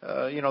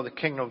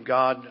kingdom of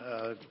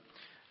God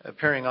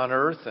appearing on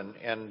earth,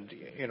 and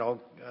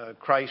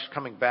Christ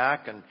coming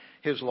back and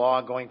His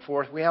law going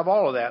forth. We have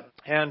all of that.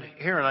 And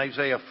here in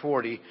Isaiah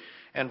 40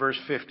 and verse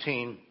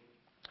 15,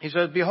 He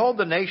says, "Behold,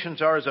 the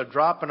nations are as a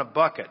drop in a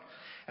bucket,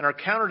 and are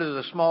counted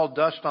as a small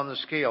dust on the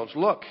scales.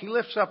 Look, He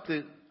lifts up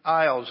the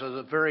isles as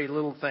a very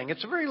little thing."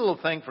 It's a very little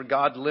thing for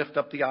God to lift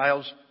up the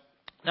isles.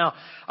 Now,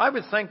 I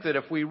would think that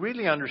if we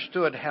really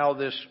understood how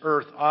this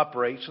earth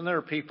operates, and there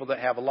are people that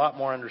have a lot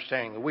more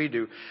understanding than we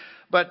do,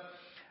 but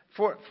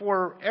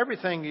for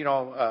everything,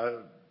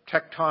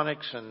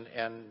 tectonics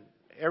and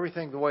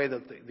everything, the way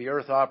that the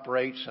earth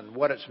operates and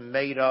what it's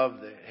made of,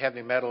 the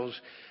heavy metals,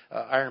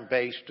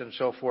 iron-based and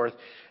so forth,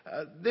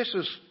 this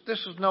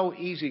is no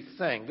easy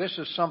thing. This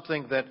is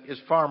something that is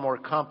far more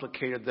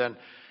complicated than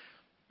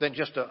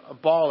just a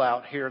ball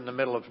out here in the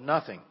middle of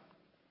nothing.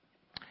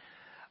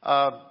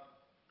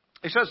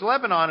 He says,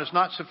 "Lebanon is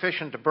not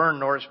sufficient to burn,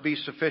 nor is be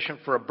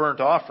sufficient for a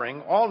burnt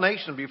offering. All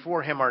nations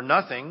before Him are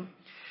nothing,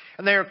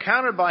 and they are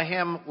counted by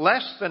Him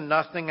less than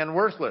nothing and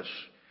worthless.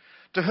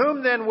 To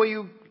whom then will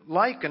you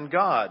liken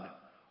God,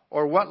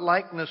 or what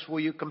likeness will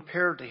you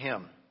compare to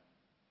Him?"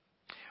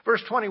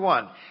 Verse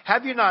 21,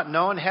 "Have you not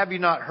known? Have you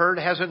not heard?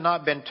 Has it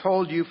not been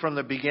told you from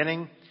the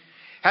beginning?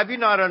 Have you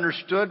not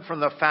understood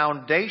from the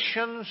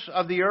foundations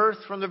of the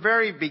earth?" From the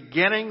very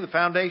beginning, the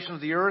foundations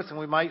of the earth, and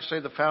we might say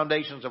the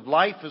foundations of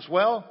life as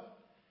well.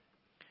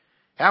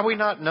 Have we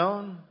not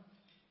known?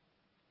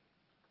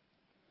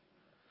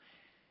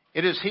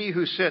 "It is He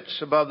who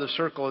sits above the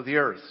circle of the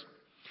earth,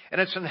 and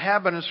its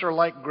inhabitants are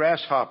like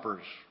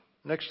grasshoppers."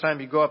 Next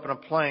time you go up in a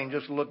plane,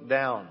 just look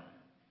down.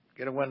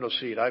 Get a window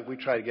seat. We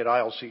try to get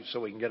aisle seats so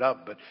we can get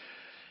up, but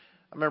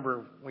I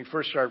remember when we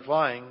first started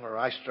flying, or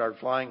I started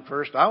flying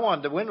first, I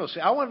wanted the window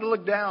seat. I wanted to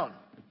look down.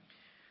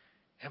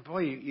 And boy,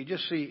 you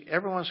just see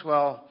every once in a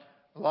while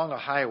along a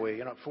highway,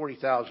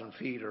 40,000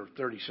 feet or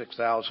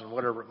 36,000,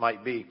 whatever it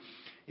might be,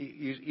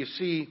 you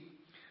see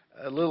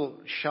a little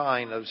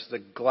shine as the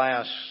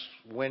glass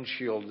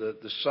windshield,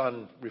 the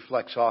sun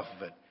reflects off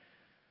of it.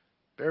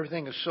 But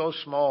everything is so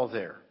small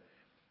there.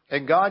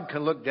 And God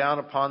can look down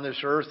upon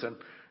this earth, and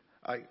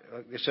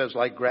it says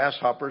like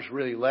grasshoppers,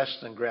 really less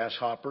than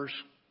grasshoppers.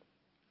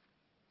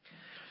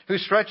 "Who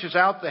stretches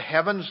out the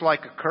heavens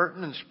like a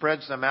curtain and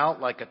spreads them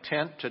out like a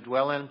tent to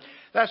dwell in."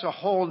 That's a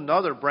whole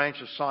other branch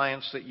of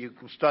science that you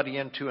can study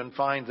into and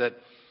find that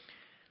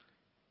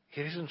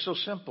it isn't so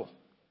simple.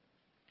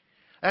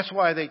 That's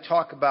why they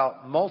talk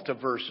about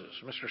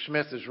multiverses. Mr.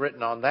 Smith has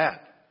written on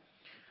that.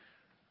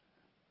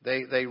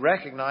 They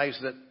recognize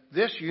that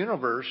this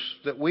universe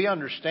that we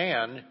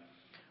understand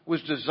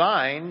was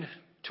designed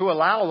to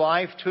allow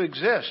life to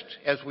exist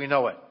as we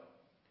know it.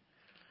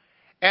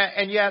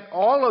 And yet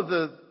all of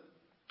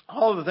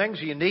the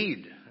things you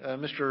need.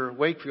 Mr.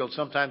 Wakefield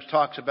sometimes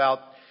talks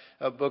about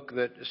a book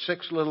that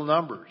 6 little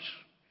numbers.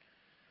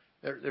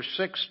 There's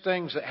 6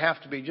 things that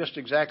have to be just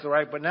exactly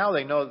right, but now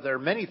they know that there are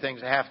many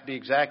things that have to be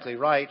exactly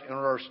right in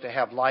order to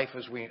have life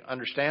as we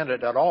understand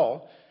it at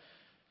all,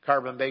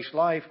 carbon-based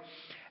life.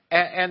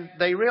 And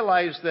they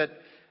realize that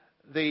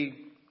the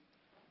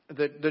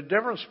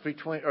difference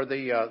between, or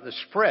the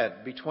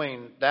spread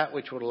between that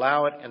which would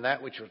allow it and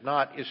that which would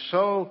not is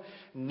so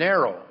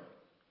narrow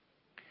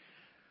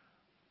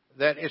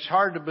that it's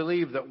hard to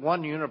believe that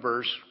one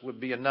universe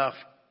would be enough.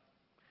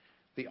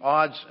 The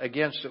odds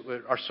against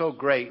it are so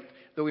great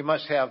that we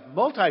must have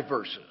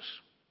multi-universes,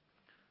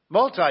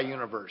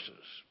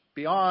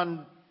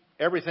 beyond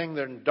everything.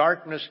 They're in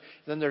darkness,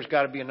 then there's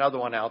got to be another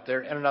one out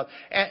there, and another.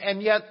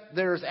 And yet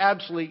there's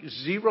absolutely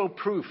zero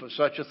proof of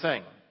such a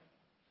thing.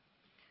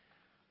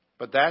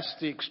 But that's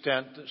the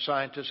extent that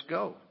scientists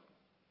go.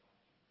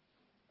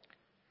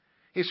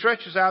 "He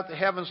stretches out the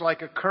heavens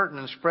like a curtain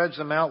and spreads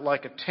them out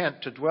like a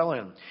tent to dwell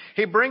in.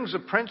 He brings the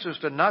princes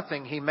to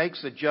nothing. He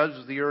makes the judges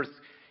of the earth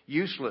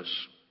useless.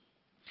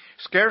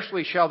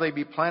 Scarcely shall they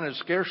be planted,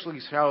 scarcely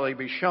shall they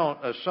be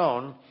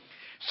sown.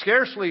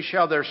 Scarcely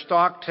shall their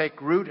stalk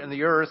take root in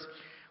the earth,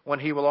 when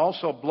He will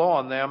also blow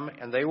on them,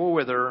 and they will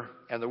wither,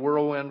 and the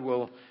whirlwind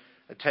will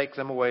take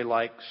them away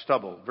like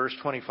stubble." Verse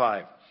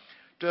 25.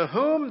 "To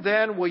whom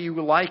then will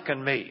you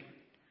liken me?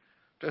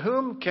 To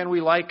whom can we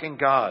liken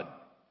God?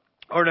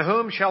 Or to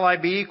whom shall I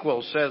be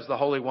equal, says the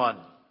Holy One?"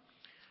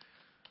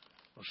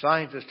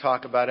 Scientists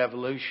talk about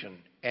evolution,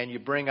 and you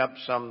bring up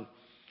some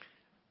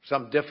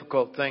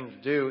difficult thing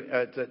to do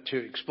to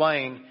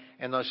explain,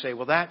 and they'll say,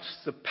 well, that's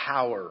the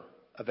power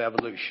of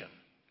evolution.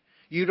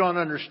 You don't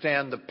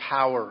understand the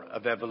power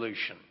of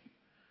evolution.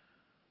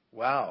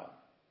 Wow.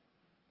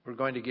 We're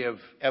going to give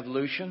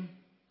evolution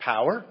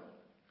power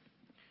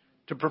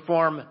to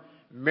perform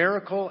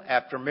miracle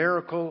after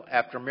miracle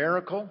after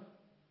miracle?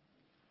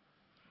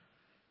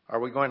 Are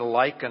we going to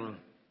liken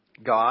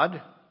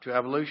God to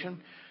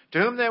evolution? To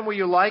whom then will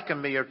you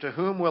liken me, or to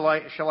whom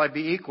shall I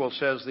be equal,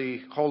 says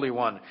the Holy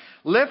One.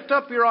 Lift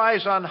up your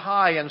eyes on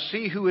high and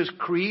see who has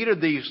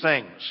created these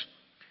things.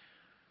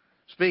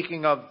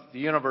 Speaking of the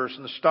universe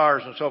and the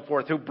stars and so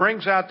forth, who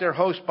brings out their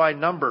host by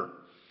number.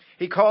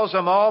 He calls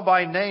them all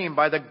by name,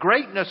 by the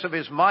greatness of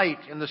His might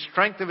and the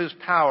strength of His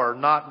power.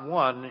 Not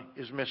one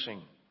is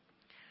missing.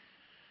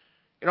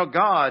 You know,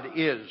 God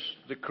is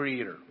the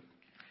Creator.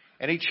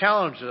 And He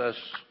challenges us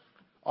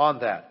on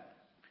that.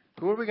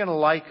 Who are we going to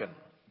liken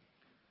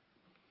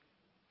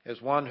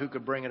as one who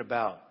could bring it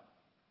about?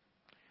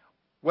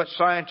 What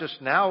scientists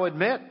now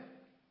admit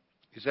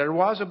is there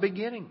was a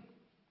beginning.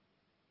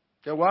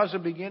 There was a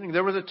beginning.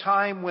 There was a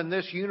time when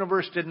this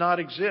universe did not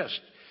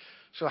exist.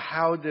 So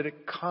how did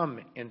it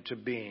come into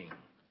being?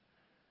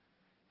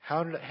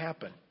 How did it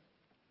happen?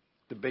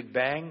 The Big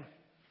Bang?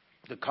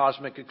 The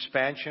cosmic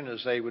expansion,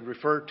 as they would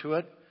refer to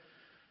it?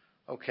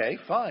 Okay,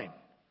 fine.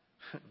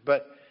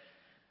 But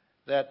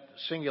that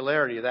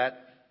singularity,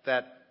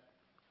 that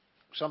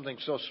something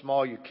so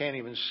small you can't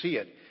even see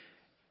it.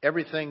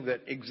 Everything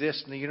that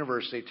exists in the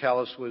universe, they tell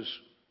us, was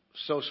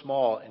so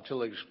small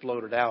until it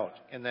exploded out.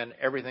 And then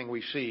everything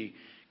we see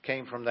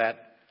came from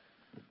that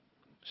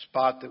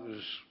spot that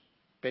was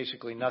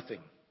basically nothing.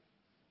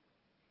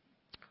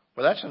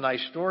 Well, that's a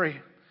nice story,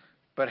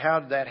 but how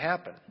did that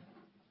happen?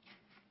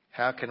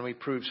 How can we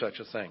prove such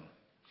a thing?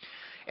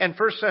 In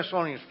 1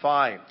 Thessalonians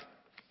 5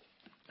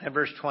 and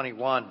verse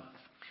 21,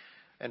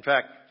 in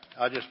fact,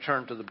 I'll just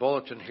turn to the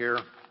bulletin here.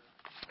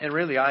 And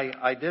really,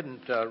 I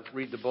didn't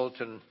read the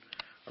bulletin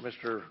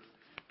or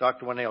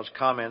Dr. Winnell's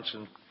comments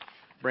and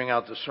bring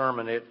out the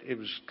sermon. It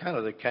was kind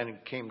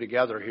of came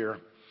together here.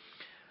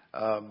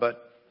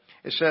 But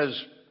it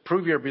says,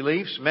 prove your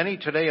beliefs. Many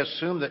today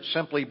assume that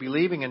simply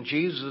believing in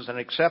Jesus and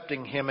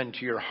accepting Him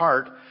into your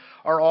heart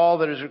are all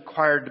that is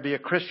required to be a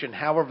Christian.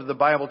 However, the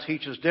Bible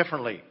teaches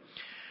differently.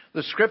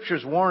 The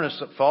Scriptures warn us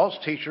that false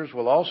teachers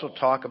will also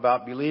talk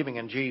about believing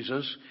in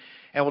Jesus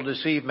and will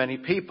deceive many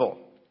people.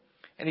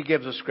 And he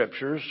gives the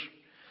Scriptures.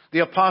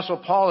 The Apostle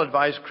Paul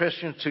advised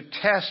Christians to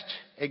test,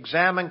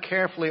 examine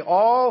carefully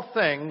all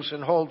things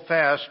and hold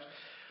fast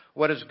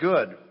what is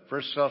good.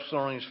 1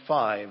 Thessalonians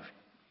 5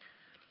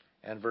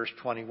 and verse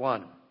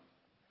 21.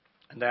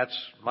 And that's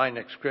my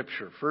next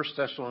scripture. 1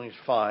 Thessalonians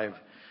 5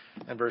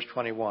 and verse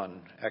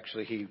 21.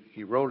 Actually,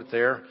 he wrote it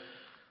there,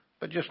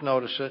 but just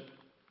notice it.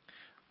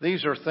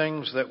 These are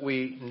things that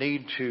we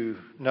need to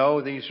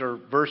know. These are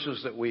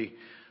verses that we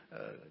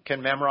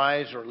can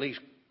memorize, or at least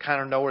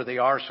kind of know where they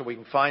are so we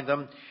can find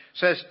them. It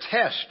says,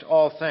 test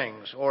all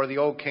things, or the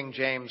old King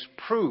James,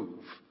 prove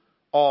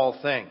all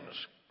things.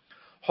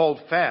 Hold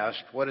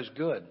fast what is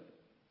good.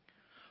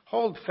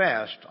 Hold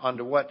fast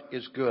unto what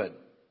is good.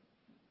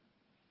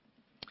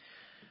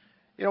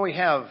 You know, we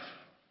have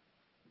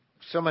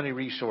so many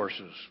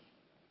resources.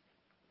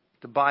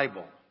 The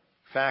Bible,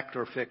 fact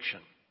or fiction.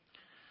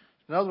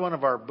 Another one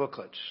of our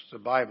booklets, the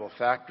Bible,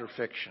 fact or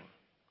fiction.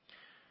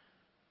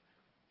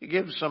 It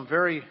gives some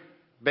very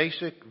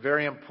basic,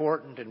 very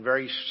important, and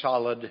very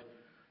solid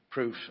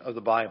proofs of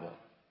the Bible.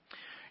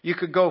 You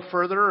could go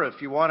further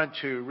if you wanted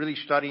to really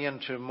study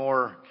into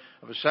more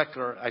of a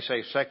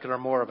secular,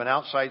 more of an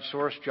outside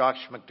source. Josh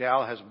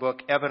McDowell has a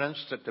book,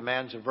 Evidence That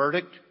Demands a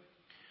Verdict.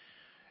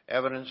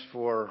 Evidence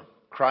for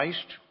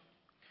Christ.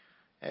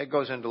 It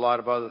goes into a lot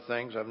of other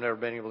things. I've never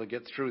been able to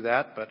get through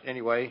that, but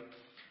anyway,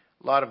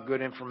 a lot of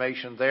good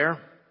information there.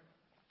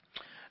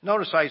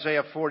 Notice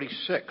Isaiah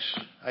 46.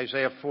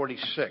 Isaiah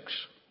 46.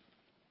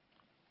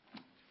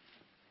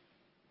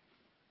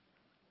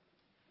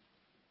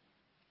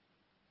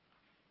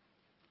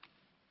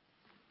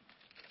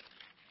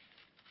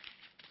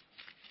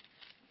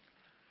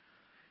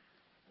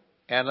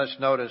 And let's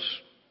notice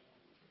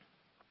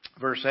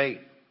verse 8.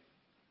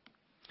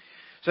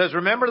 It says,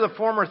 remember the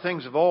former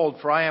things of old,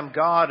 for I am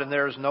God and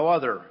there is no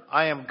other.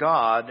 I am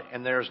God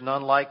and there is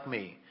none like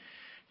me,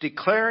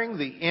 declaring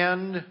the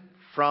end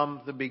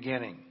from the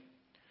beginning.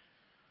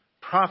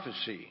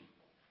 Prophecy,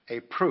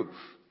 a proof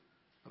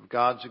of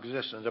God's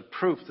existence, a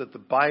proof that the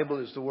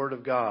Bible is the Word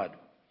of God.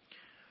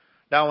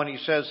 Now, when he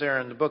says there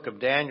in the book of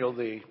Daniel,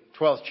 the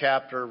 12th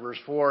chapter, verse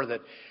 4,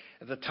 that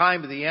at the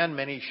time of the end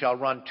many shall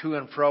run to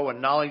and fro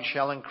and knowledge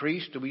shall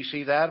increase. Do we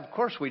see that? Of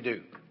course we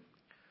do.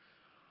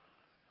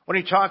 When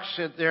he talks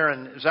there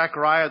in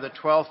Zechariah, the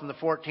 12th and the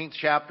 14th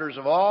chapters,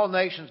 of all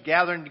nations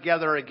gathering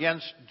together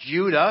against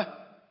Judah,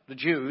 the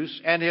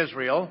Jews, and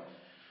Israel,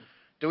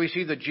 do we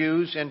see the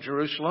Jews in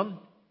Jerusalem?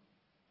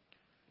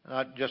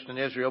 Not just in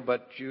Israel,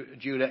 but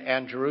Judah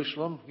and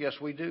Jerusalem? Yes,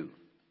 we do.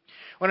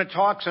 When it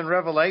talks in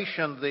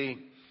Revelation,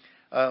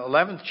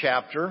 11th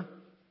chapter,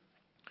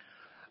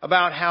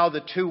 about how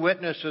the two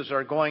witnesses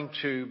are going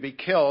to be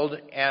killed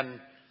and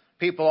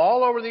people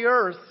all over the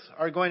earth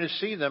are going to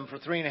see them for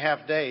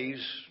 3.5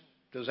 days.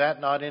 Does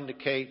that not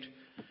indicate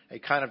a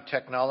kind of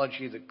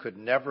technology that could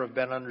never have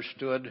been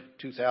understood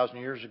 2,000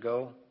 years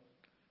ago?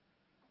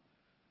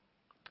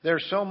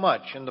 There's so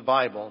much in the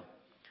Bible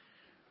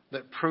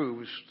that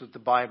proves that the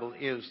Bible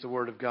is the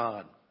Word of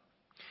God.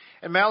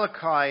 In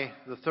Malachi,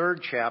 the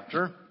 3rd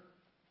chapter,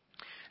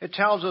 it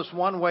tells us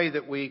one way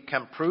that we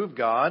can prove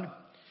God.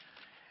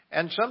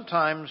 And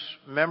sometimes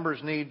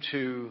members need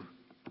to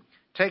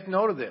take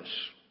note of this.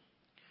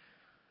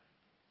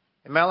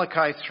 In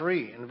Malachi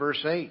 3, in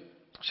verse 8, it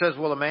says,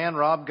 "Will a man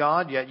rob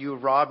God? Yet you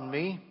have robbed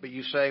me." But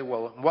you say,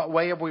 "Well, in what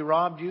way have we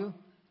robbed you?"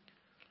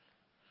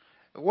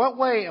 "In what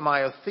way am I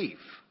a thief?"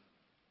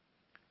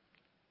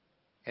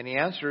 And he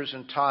answers,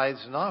 "In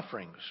tithes and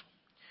offerings.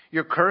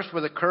 You're cursed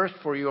with a curse,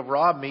 for you have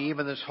robbed me,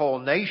 even this whole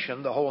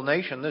nation." The whole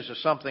nation, this is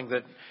something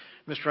that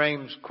Mr.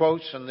 Ames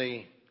quotes in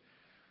the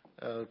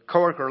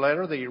coworker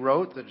letter that he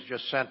wrote that is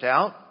just sent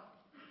out.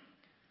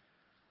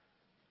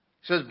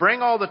 He says,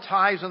 "Bring all the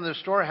tithes in the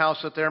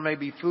storehouse, that there may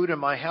be food in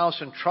my house,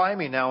 and try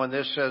me now in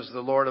this, says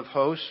the Lord of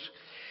hosts,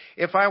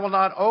 if I will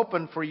not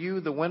open for you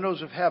the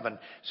windows of heaven."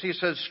 See, it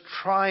says,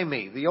 "Try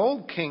me." The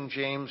old King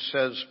James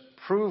says,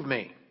 "Prove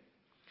me."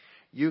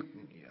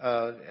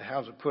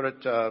 How's it put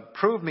it?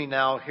 "Prove me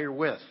now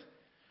herewith."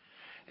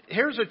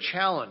 Here's a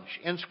challenge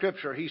in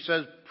Scripture. He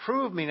says,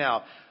 "Prove me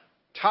now."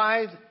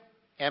 Tithe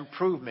and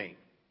prove me.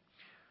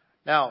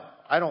 Now,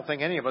 I don't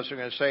think any of us are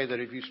going to say that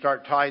if you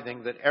start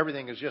tithing that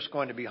everything is just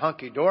going to be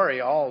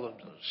hunky-dory all of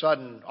a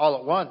sudden, all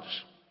at once.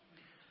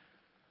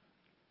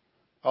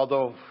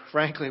 Although,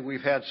 frankly,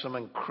 we've had some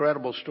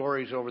incredible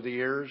stories over the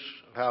years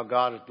of how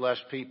God has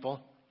blessed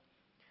people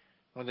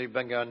when they've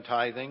begun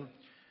tithing.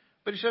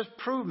 But he says,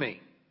 "Prove me.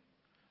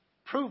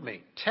 Prove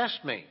me.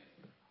 Test me.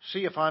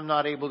 See if I'm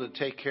not able to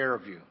take care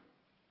of you."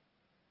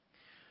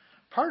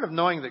 Part of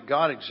knowing that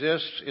God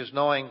exists is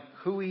knowing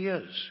who He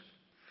is.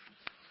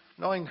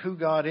 Knowing who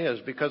God is.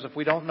 Because if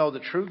we don't know the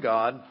true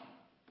God,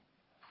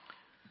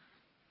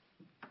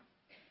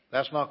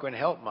 that's not going to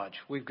help much.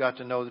 We've got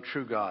to know the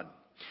true God.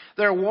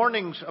 There are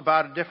warnings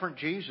about a different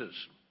Jesus.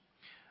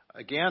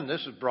 Again,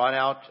 this is brought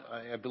out,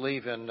 I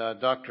believe, in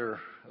Dr.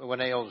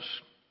 Winnail's.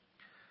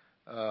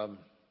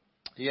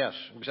 Yes,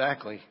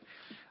 exactly.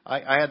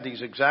 I had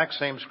these exact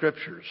same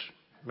scriptures.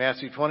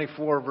 Matthew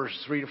 24,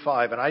 verses 3 to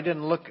 5. And I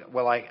didn't look,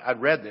 well,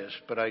 I'd read this,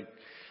 but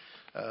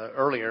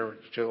earlier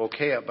to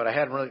okay it, but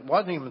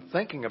wasn't even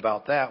thinking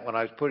about that when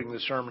I was putting the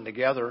sermon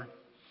together.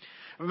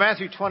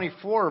 Matthew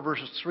 24,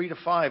 verses 3 to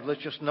 5,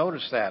 let's just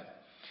notice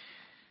that.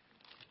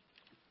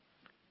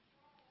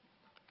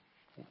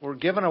 We're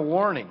given a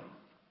warning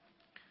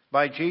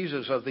by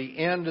Jesus of the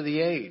end of the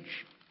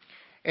age.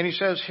 And he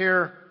says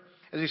here,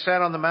 as he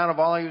sat on the Mount of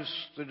Olives,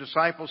 the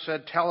disciples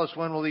said, "Tell us,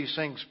 when will these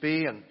things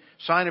be, and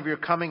sign of your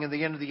coming and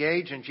the end of the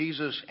age?" And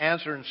Jesus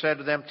answered and said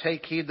to them,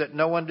 "Take heed that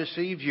no one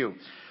deceive you.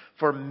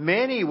 For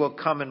many will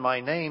come in my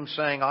name,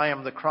 saying, 'I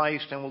am the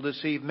Christ,' and will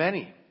deceive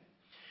many."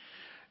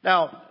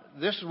 Now,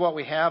 this is what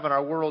we have in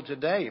our world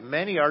today.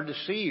 Many are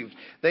deceived.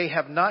 They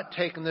have not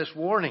taken this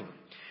warning.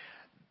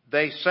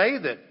 They say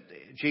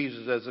that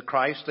Jesus is the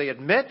Christ. They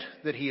admit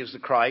that He is the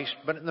Christ,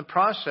 but in the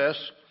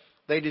process,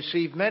 they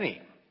deceive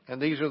many.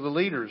 And these are the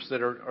leaders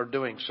that are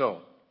doing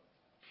so.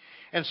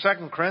 In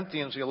 2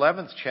 Corinthians, the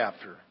 11th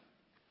chapter,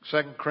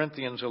 2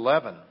 Corinthians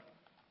 11.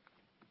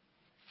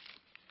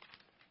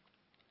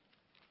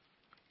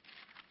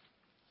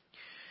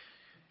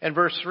 In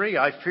verse 3,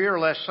 "I fear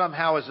lest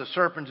somehow as the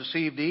serpent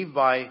deceived Eve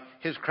by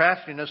his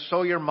craftiness,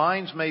 so your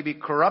minds may be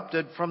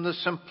corrupted from the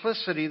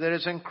simplicity that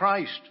is in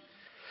Christ.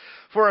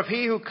 For if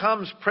he who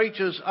comes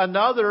preaches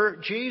another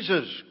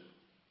Jesus,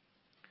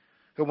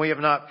 whom we have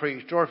not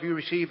preached, or if you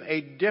receive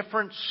a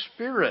different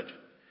spirit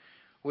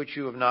which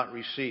you have not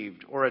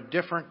received, or a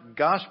different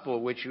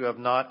gospel which you have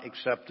not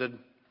accepted,"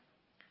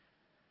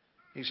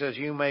 he says,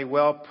 "you may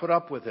well put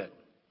up with it."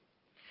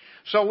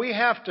 So we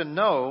have to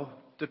know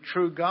the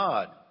true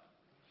God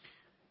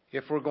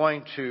if we're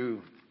going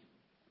to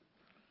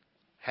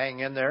hang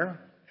in there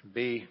and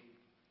we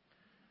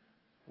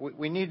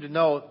need to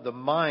know the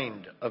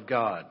mind of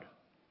God.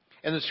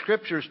 And the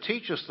Scriptures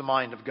teach us the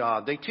mind of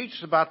God. They teach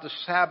us about the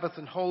Sabbath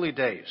and holy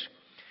days.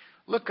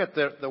 Look at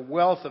the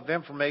wealth of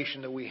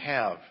information that we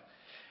have.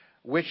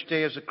 Which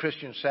day is a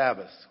Christian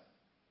Sabbath?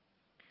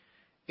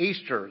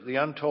 Easter, the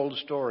untold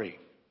story.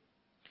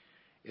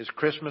 Is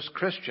Christmas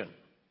Christian?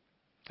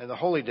 And the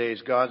holy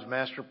days, God's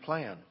master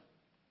plan.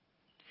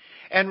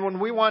 And when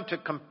we want to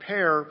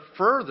compare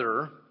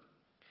further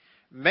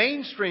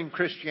mainstream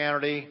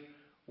Christianity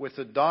with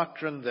the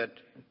doctrine that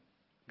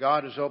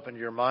God has opened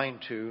your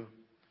mind to,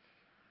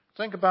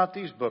 think about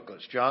these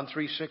booklets. John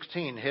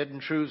 3:16, Hidden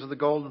Truths of the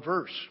Golden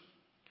Verse,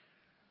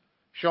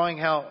 showing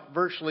how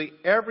virtually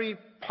every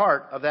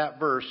part of that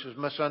verse is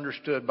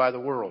misunderstood by the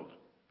world,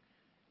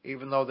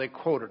 even though they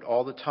quote it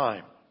all the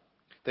time.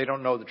 They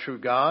don't know the true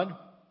God.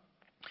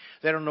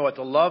 They don't know what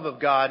the love of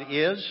God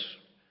is.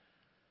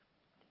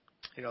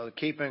 the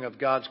keeping of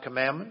God's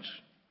commandments.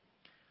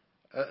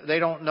 They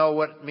don't know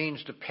what it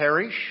means to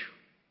perish.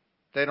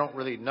 They don't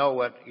really know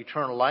what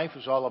eternal life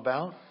is all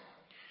about.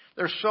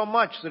 There's so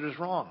much that is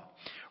wrong.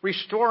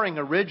 Restoring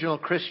original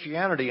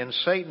Christianity and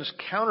Satan's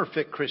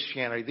counterfeit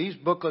Christianity. These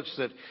booklets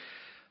that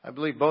I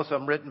believe both of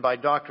them written by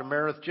Dr.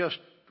 Meredith, just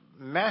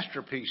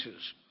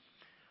masterpieces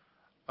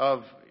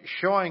of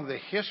showing the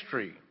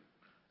history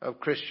of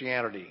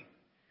Christianity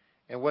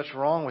and what's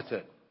wrong with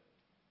it.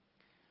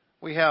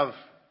 We have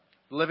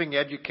living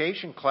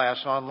education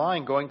class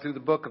online going through the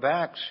book of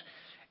Acts,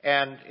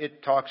 and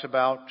it talks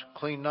about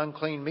clean and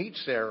unclean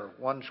meats there,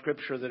 one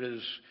scripture that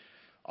is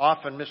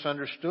often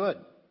misunderstood,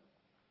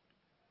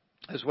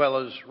 as well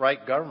as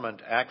right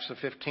government, Acts the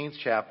 15th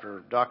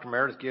chapter. Dr.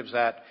 Meredith gives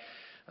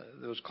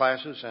those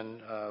classes,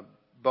 and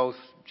both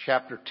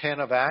chapter 10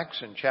 of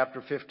Acts and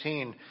chapter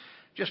 15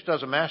 just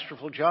does a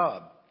masterful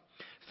job.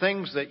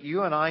 Things that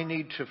you and I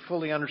need to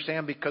fully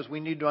understand because we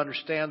need to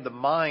understand the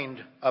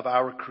mind of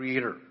our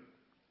Creator.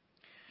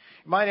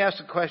 You might ask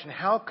the question,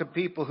 how could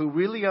people who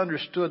really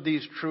understood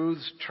these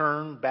truths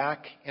turn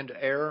back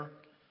into error?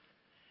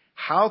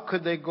 How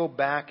could they go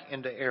back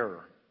into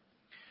error?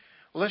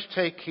 Well, let's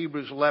take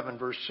Hebrews 11,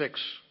 verse 6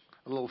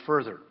 a little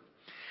further.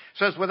 It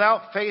says,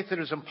 without faith it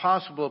is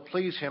impossible to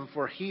please Him,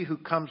 for he who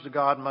comes to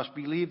God must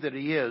believe that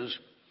He is.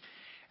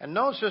 And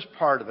notice this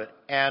part of it,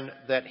 and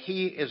that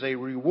He is a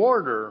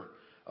rewarder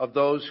of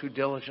those who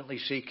diligently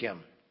seek Him.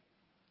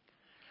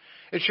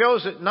 It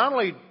shows that not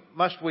only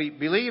must we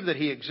believe that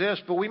He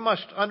exists, but we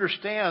must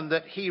understand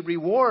that He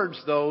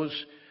rewards those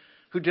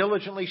who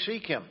diligently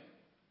seek Him.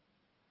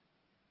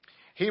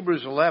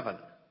 Hebrews 11.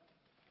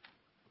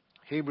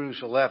 Hebrews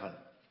 11.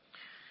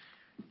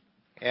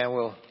 And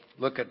we'll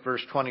look at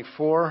verse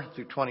 24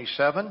 through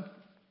 27. It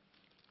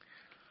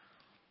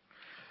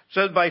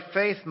says, by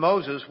faith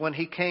Moses, when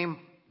he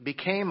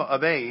became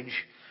of age,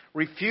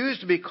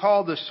 refused to be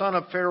called the son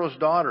of Pharaoh's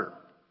daughter,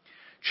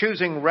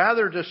 choosing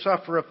rather to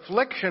suffer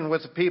affliction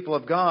with the people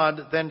of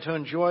God than to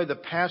enjoy the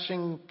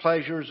passing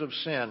pleasures of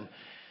sin.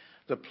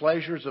 The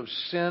pleasures of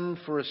sin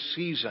for a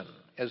season,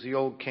 as the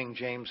old King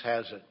James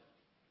has it.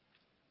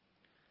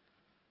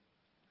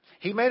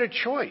 He made a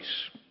choice.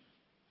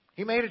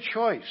 He made a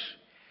choice.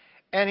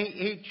 And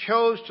he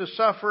chose to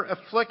suffer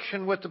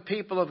affliction with the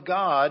people of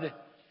God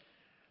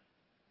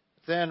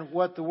than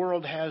what the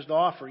world has to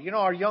offer.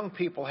 Our young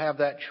people have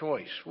that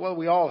choice. Well,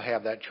 we all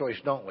have that choice,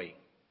 don't we?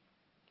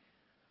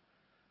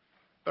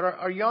 But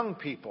our young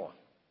people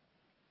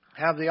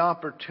have the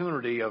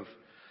opportunity of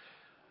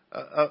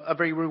a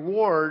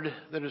reward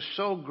that is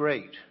so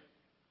great.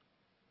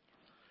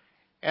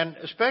 And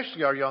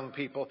especially our young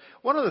people.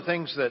 One of the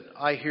things that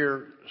I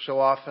hear so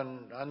often,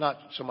 not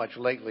so much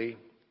lately,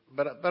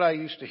 but I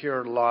used to hear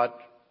it a lot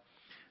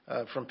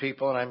from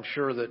people, and I'm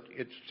sure that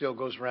it still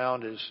goes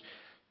around, is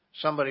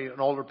somebody, an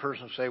older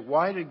person, say,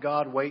 why did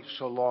God wait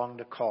so long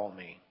to call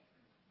me?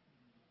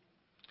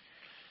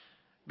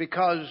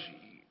 Because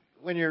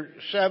when you're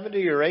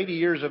 70 or 80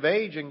 years of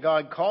age and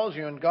God calls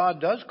you, and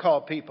God does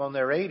call people in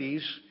their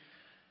 80s,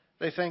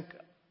 they think,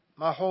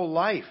 my whole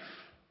life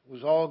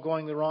was all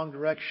going the wrong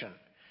direction.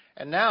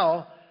 And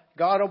now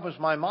God opens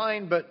my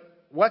mind, but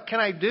what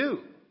can I do?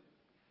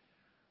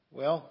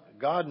 Well,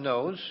 God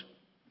knows.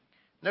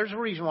 There's a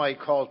reason why He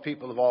calls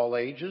people of all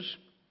ages.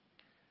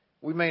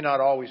 We may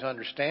not always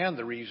understand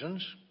the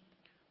reasons,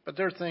 but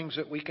there are things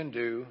that we can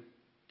do.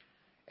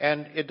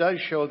 And it does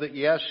show that,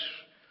 yes,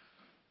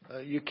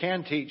 you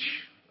can teach,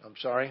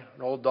 an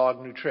old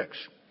dog new tricks.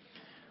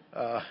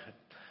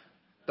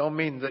 Don't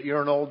mean that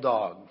you're an old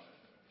dog.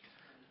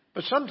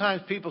 But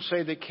sometimes people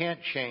say they can't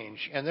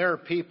change. And there are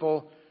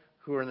people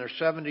who are in their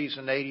 70s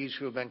and 80s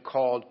who have been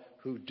called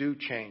who do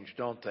change,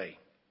 don't they?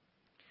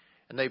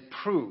 And they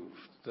prove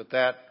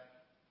that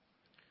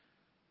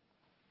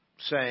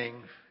saying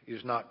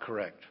is not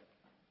correct.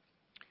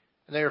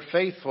 And they are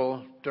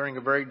faithful during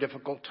a very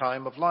difficult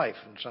time of life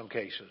in some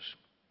cases.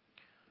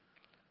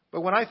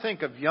 But when I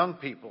think of young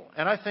people,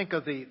 and I think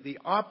of the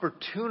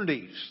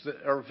opportunities that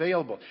are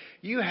available,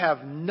 you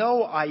have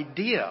no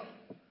idea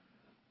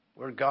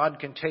where God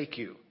can take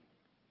you.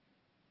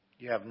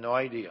 You have no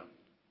idea.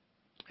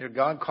 Here,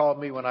 God called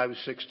me when I was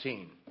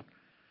 16.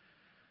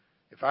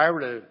 If I were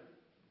to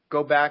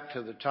go back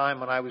to the time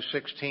when I was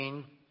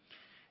 16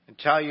 and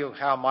tell you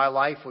how my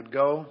life would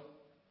go,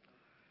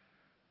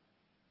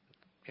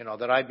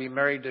 that I'd be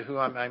married to who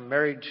I'm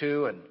married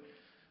to, and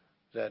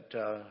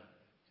that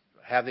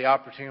have the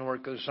opportunity to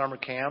work at the summer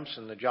camps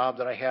and the job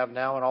that I have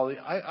now and all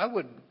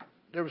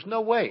there was no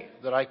way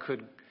that I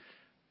could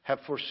have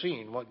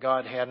foreseen what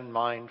God had in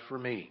mind for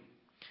me.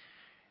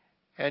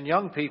 And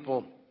young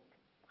people,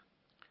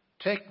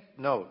 take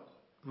note.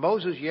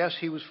 Moses, yes,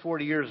 he was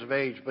 40 years of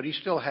age, but he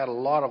still had a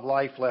lot of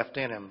life left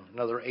in him,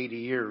 another 80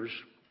 years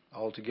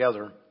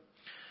altogether.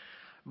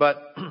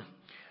 But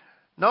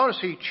notice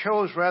he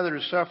chose rather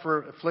to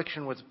suffer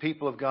affliction with the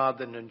people of God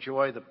than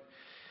enjoy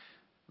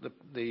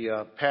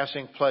the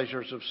passing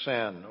pleasures of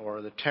sin,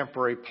 or the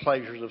temporary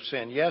pleasures of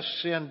sin. Yes,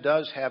 sin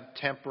does have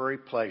temporary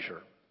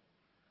pleasure.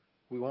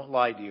 We won't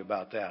lie to you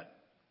about that.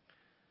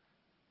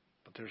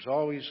 But there's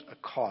always a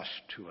cost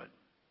to it.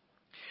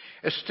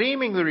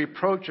 Esteeming the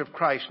reproach of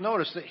Christ.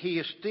 Notice that he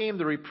esteemed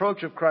the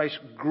reproach of Christ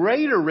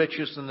greater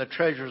riches than the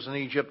treasures in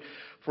Egypt,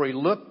 for he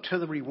looked to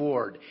the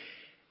reward.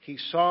 He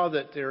saw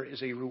that there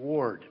is a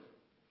reward.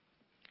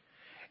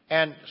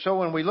 And so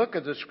when we look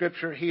at the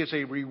Scripture, he is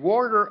a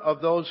rewarder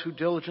of those who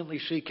diligently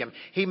seek him.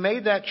 He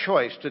made that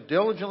choice to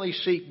diligently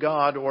seek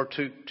God or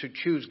to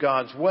choose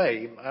God's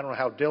way. I don't know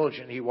how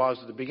diligent he was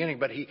at the beginning,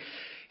 but he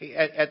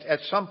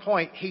at some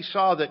point he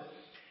saw that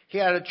he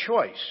had a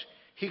choice.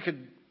 He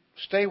could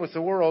stay with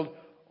the world,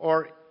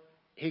 or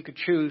he could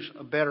choose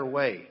a better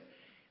way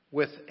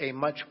with a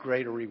much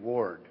greater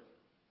reward.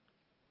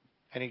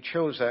 And he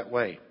chose that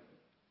way.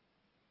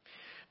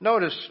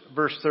 Notice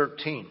verse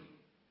 13.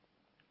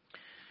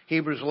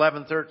 Hebrews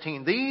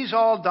 11:13. These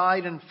all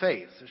died in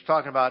faith. It's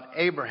talking about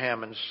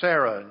Abraham and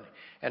Sarah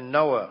and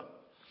Noah.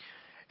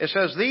 It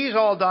says, these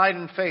all died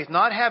in faith,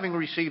 not having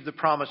received the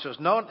promises.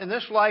 No, in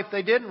this life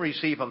they didn't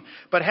receive them.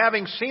 But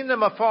having seen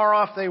them afar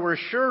off, they were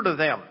assured of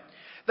them.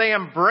 They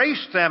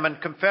embraced them and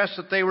confessed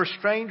that they were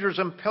strangers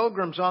and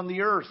pilgrims on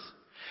the earth.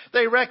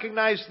 They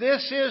recognized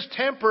this is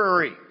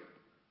temporary.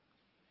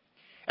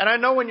 And I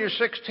know when you're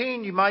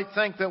 16, you might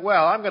think that,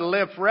 well, I'm going to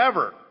live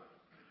forever.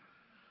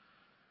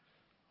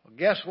 Well,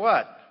 guess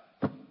what?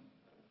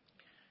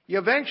 You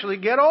eventually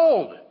get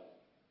old.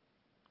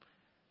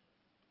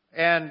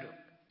 And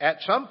at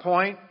some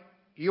point,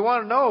 you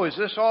want to know, is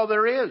this all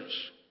there is?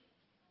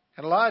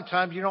 And a lot of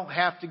times you don't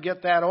have to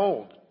get that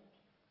old.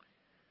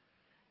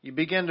 You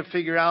begin to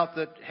figure out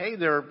that, hey,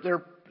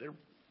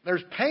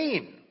 there's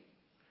pain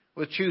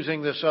with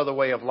choosing this other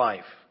way of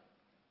life.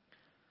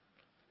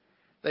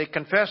 They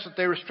confess that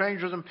they were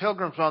strangers and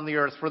pilgrims on the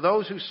earth. For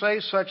those who say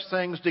such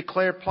things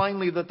declare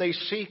plainly that they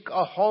seek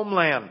a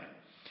homeland.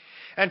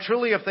 And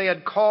truly, if they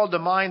had called to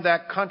mind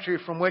that country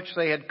from which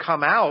they had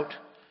come out,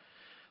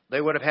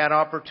 they would have had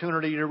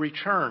opportunity to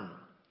return.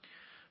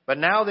 But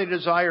now they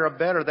desire a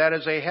better, that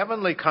is, a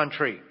heavenly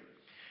country.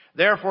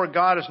 Therefore,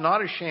 God is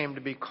not ashamed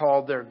to be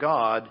called their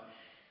God,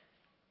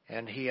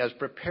 and he has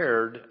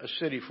prepared a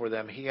city for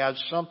them. He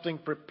has something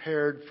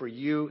prepared for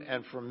you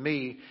and for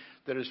me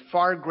that is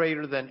far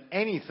greater than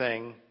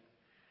anything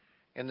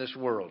in this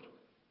world.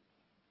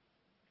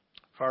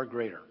 Far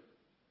greater.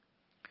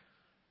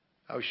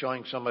 I was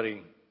showing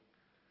somebody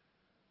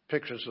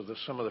pictures of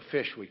some of the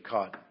fish we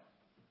caught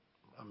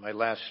on my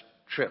last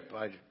trip.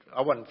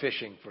 I wasn't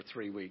fishing for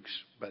 3 weeks,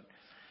 but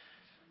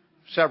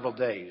several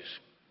days.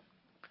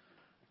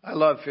 I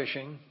love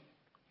fishing,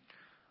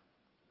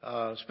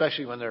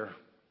 especially when they're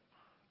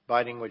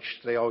biting, which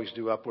they always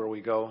do up where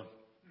we go.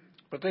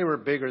 But they were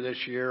bigger this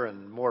year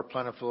and more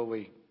plentiful.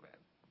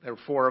 There were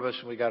 4 of us,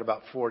 and we got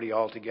about 40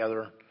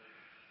 altogether.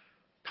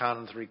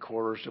 1.75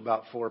 pounds to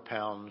about 4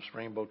 pounds.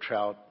 Rainbow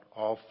trout,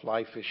 all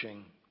fly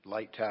fishing,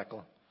 light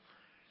tackle.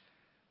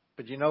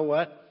 But you know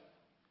what?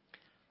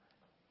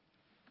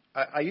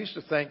 I used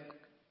to think,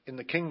 in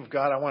the kingdom of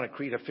God, I want to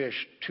create a fish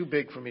too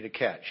big for me to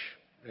catch.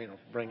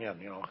 Bring in,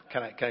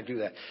 can I do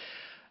that?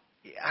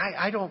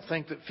 I don't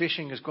think that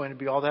fishing is going to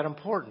be all that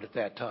important at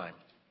that time.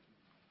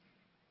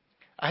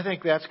 I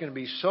think that's going to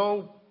be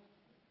so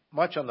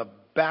much on the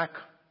back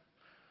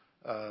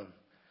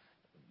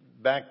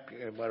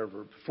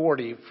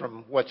 40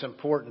 from what's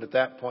important at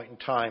that point in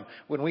time.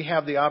 When we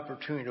have the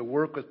opportunity to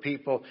work with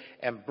people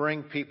and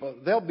bring people,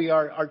 they'll be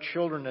our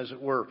children, as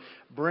it were,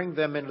 bring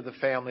them into the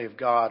family of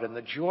God. And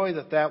the joy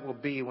that will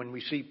be when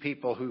we see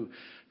people who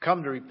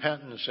come to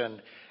repentance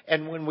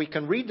and when we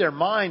can read their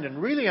mind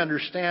and really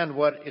understand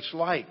what it's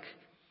like,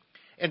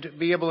 and to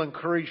be able to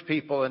encourage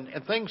people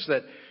and things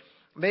that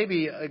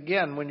maybe,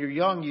 again, when you're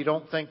young, you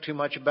don't think too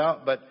much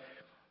about, but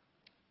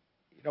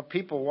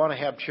people want to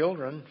have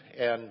children,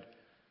 and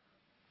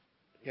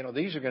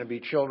these are going to be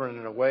children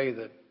in a way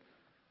that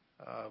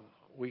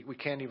we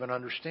can't even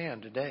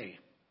understand today.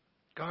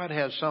 God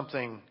has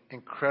something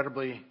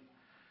incredibly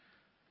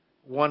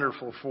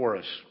wonderful for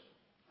us.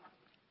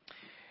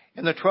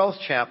 In the 12th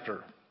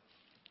chapter,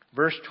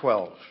 verse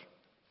 12,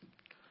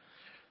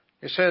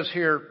 it says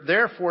here,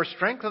 therefore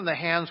strengthen the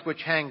hands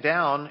which hang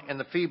down and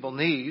the feeble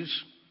knees.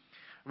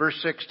 Verse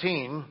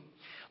 16,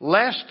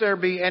 lest there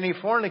be any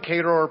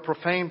fornicator or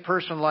profane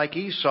person like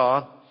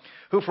Esau,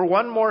 who for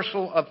one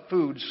morsel of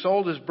food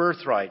sold his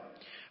birthright.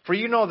 For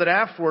you know that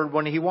afterward,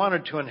 when he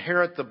wanted to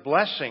inherit the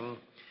blessing,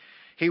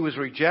 he was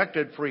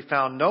rejected, for he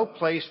found no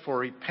place for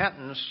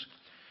repentance,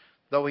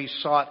 though he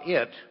sought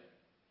it,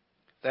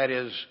 that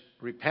is,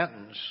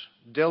 repentance,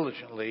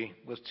 diligently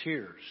with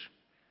tears.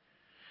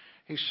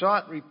 He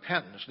sought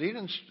repentance.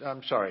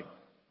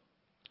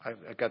 I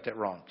got that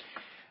wrong.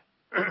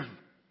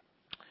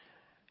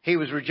 He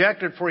was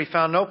rejected, for he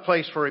found no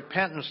place for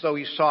repentance, though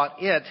he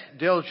sought it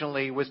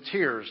diligently with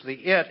tears. The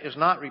it is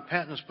not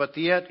repentance, but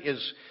the it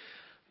is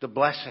the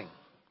blessing.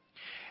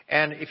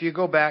 And if you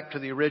go back to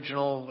the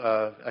original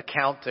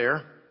account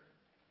there,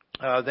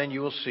 then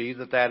you will see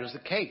that is the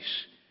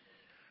case.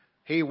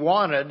 He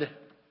wanted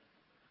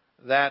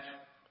that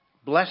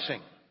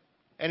blessing,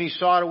 and he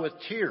sought it with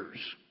tears.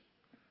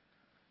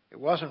 It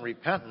wasn't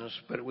repentance,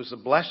 but it was the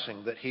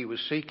blessing that he was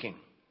seeking.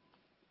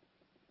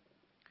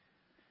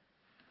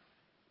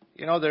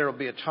 You know, there will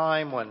be a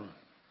time when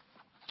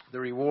the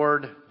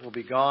reward will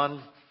be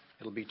gone.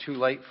 It'll be too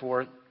late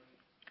for it.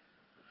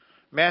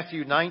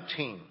 Matthew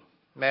 19,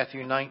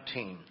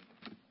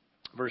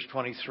 verse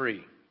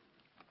 23.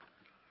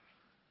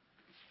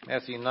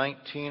 Matthew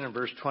 19 and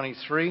verse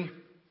 23.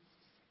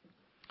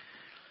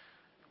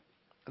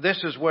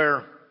 This is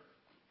where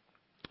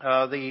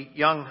the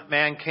young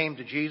man came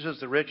to Jesus,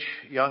 the rich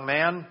young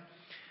man,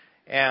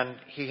 and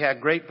he had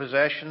great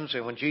possessions.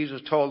 And when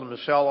Jesus told him to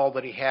sell all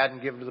that he had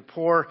and give to the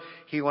poor,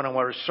 he went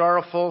away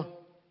sorrowful.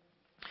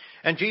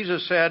 And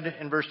Jesus said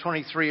in verse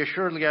 23,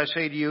 "Assuredly I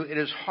say to you, it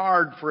is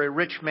hard for a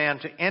rich man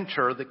to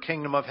enter the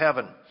kingdom of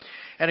heaven.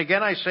 And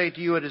again I say to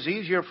you, it is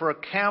easier for a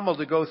camel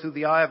to go through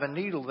the eye of a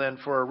needle than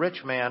for a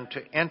rich man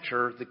to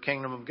enter the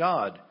kingdom of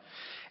God."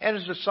 And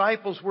his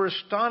disciples were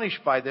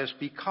astonished by this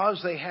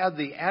because they had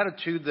the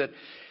attitude that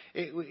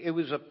it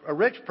was a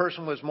rich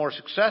person was more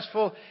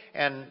successful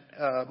and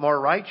more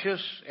righteous,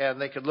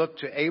 and they could look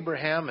to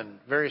Abraham and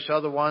various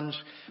other ones,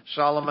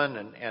 Solomon,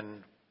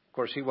 and of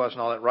course he wasn't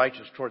all that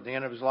righteous toward the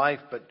end of his life,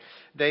 but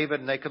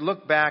David, and they could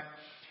look back,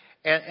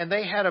 and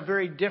they had a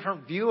very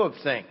different view of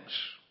things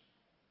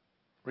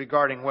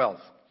regarding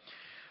wealth.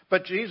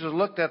 But Jesus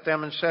looked at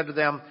them and said to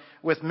them,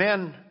 "With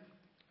men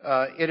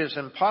it is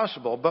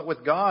impossible, but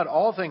with God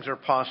all things are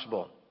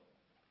possible."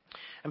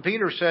 And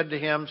Peter said to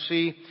him,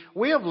 "See,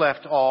 we have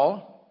left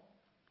all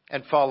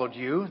and followed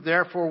you.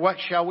 Therefore, what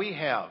shall we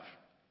have?"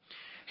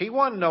 He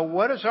wanted to know,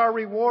 what is our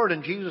reward?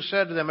 And Jesus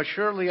said to them,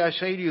 "Assuredly I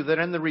say to you that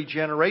in the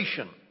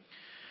regeneration,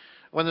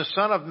 when the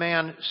Son of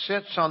Man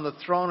sits on the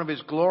throne of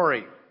his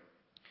glory,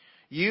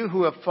 you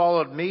who have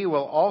followed me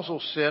will also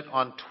sit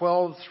on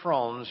 12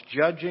 thrones,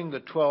 judging the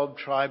 12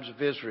 tribes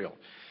of Israel."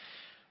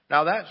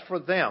 Now that's for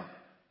them.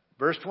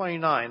 Verse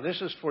 29,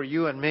 this is for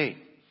you and me.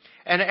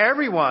 "And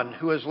everyone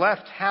who has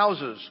left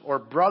houses or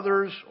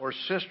brothers or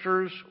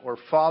sisters or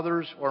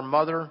fathers or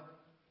mother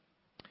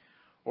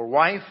or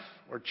wife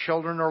or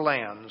children or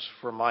lands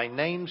for my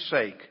name's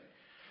sake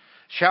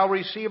shall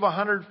receive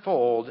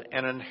 100-fold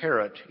and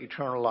inherit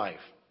eternal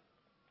life."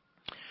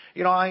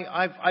 You know,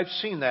 I've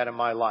seen that in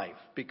my life,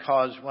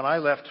 because when I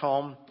left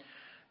home,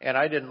 and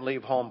I didn't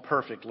leave home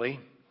perfectly,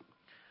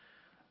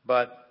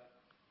 but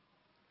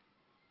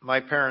my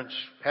parents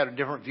had a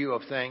different view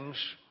of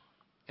things,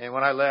 and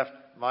when I left,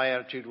 my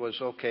attitude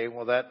was, okay,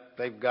 well, that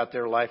they've got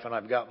their life and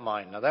I've got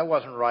mine. Now, that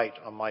wasn't right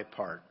on my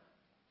part.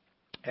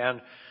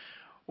 And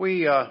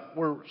we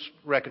were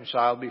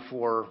reconciled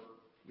before,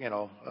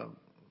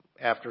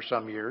 after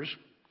some years,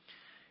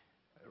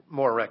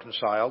 more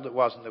reconciled. It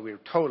wasn't that we were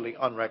totally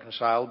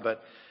unreconciled,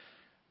 but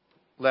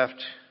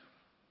left.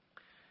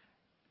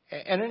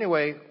 And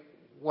anyway,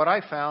 what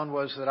I found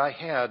was that I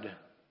had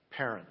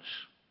parents.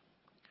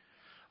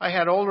 I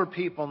had older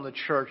people in the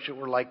church that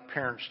were like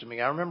parents to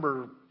me. I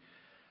remember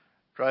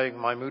driving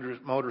my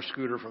motor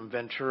scooter from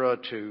Ventura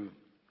to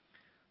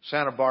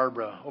Santa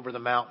Barbara over the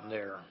mountain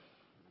there,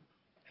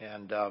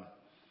 and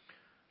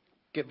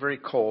get very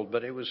cold,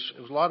 but it was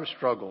a lot of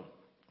struggle,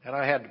 and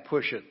I had to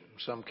push it in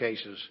some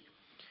cases.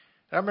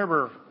 And I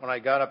remember when I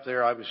got up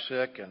there, I was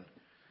sick, and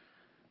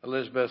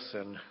Elizabeth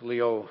and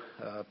Leo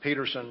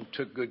Peterson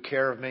took good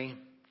care of me,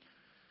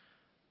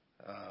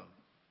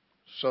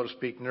 so to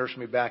speak, nursed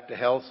me back to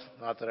health.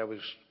 Not that I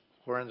was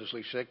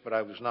horrendously sick, but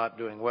I was not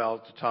doing well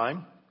at the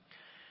time.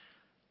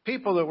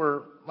 People that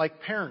were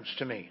like parents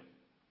to me.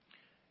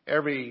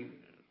 Every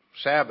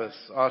Sabbath,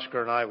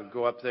 Oscar and I would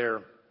go up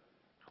there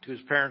to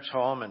his parents'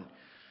 home and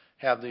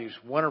have these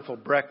wonderful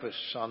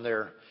breakfasts on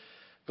their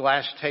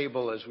glass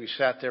table as we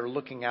sat there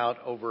looking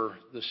out over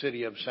the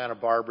city of Santa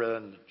Barbara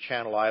and the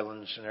Channel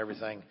Islands and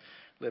everything.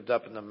 Lived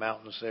up in the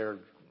mountains there,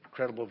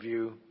 incredible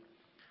view.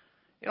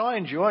 I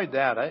enjoyed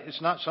that.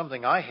 It's not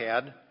something I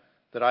had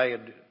that I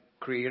had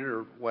created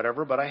or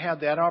whatever, but I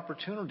had that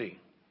opportunity.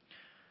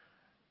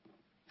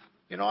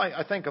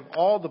 I think of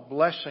all the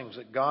blessings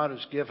that God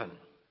has given.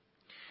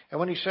 And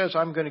when he says,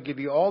 "I'm going to give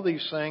you all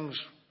these things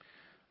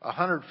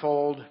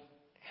 100-fold,"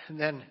 and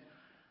then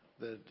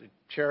the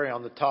cherry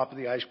on the top of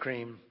the ice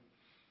cream,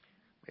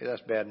 maybe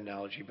that's a bad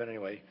analogy, but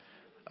anyway,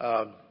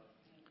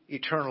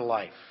 eternal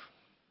life.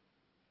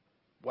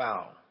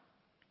 Wow.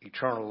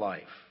 Eternal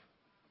life.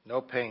 No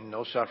pain,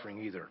 no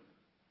suffering either.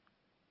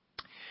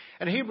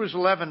 In Hebrews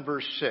 11,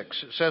 verse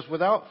 6, it says,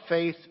 "Without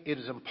faith it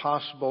is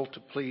impossible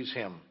to please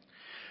him.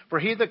 For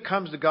he that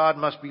comes to God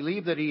must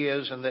believe that he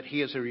is, and that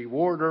he is a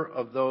rewarder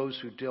of those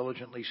who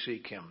diligently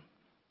seek him."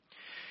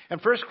 In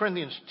 1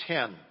 Corinthians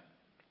 10,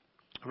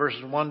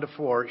 verses 1 to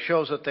 4, it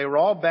shows that they were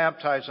all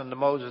baptized unto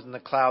Moses in the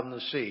cloud and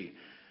the sea.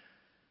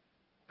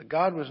 But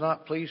God was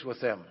not pleased with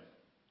them.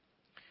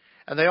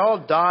 And they all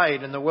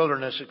died in the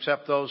wilderness,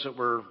 except those that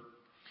were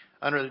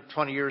under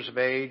 20 years of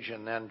age,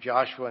 and then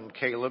Joshua and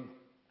Caleb.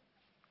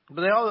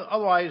 But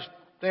otherwise,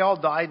 they all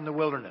died in the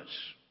wilderness.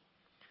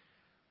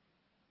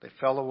 They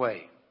fell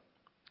away,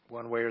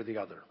 one way or the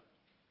other.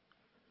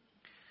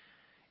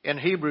 In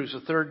Hebrews,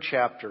 the 3rd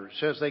chapter, it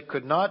says they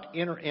could not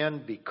enter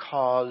in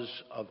because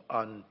of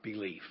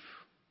unbelief.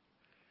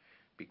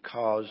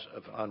 Because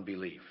of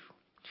unbelief.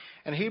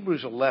 In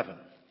Hebrews 11,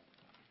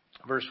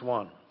 verse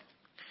 1.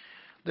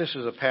 This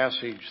is a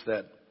passage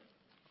that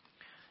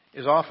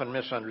is often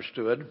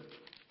misunderstood.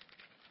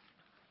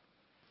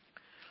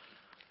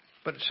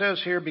 But it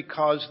says here,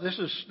 because this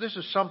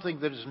is something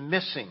that is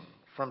missing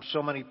from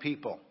so many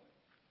people.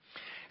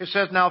 It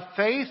says, now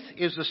faith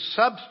is the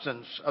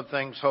substance of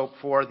things hoped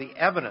for, the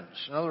evidence.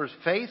 In other words,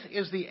 faith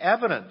is the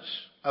evidence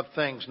of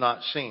things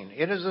not seen.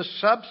 It is the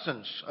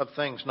substance of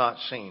things not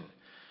seen.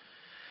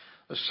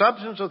 The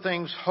substance of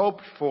things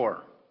hoped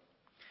for,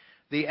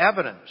 the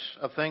evidence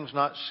of things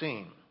not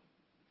seen.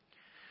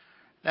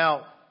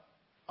 Now,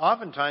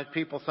 oftentimes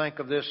people think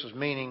of this as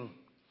meaning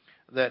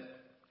that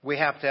we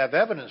have to have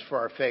evidence for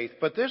our faith,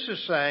 but this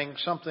is saying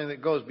something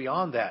that goes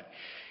beyond that.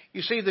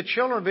 You see, the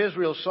children of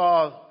Israel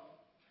saw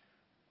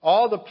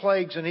all the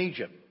plagues in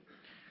Egypt.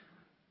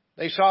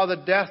 They saw the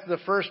death of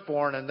the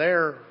firstborn, and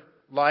their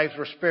lives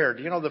were spared.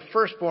 You know, the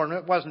firstborn,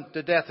 it wasn't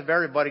the death of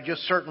everybody,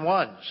 just certain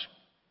ones.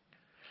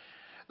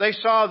 They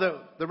saw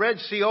the Red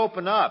Sea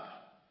open up,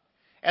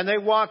 and they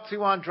walked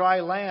through on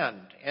dry land.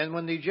 And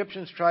when the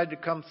Egyptians tried to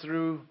come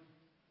through,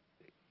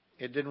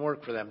 it didn't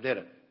work for them, did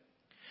it?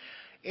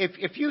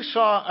 If you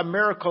saw a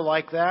miracle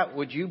like that,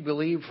 would you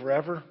believe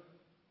forever?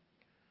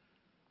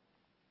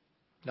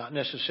 Not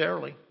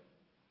necessarily.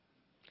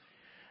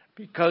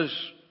 Because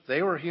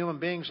they were human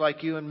beings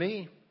like you and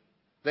me.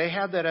 They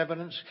had that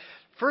evidence.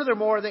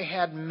 Furthermore, they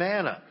had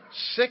manna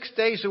 6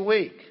 days a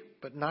week,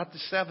 but not the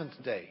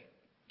seventh day.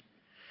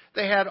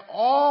 They had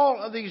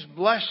all of these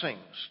blessings.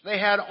 They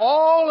had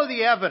all of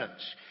the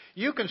evidence.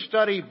 You can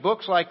study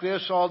books like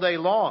this all day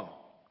long.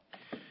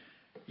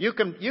 You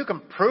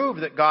can prove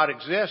that God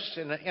exists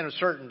in a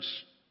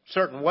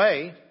certain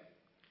way.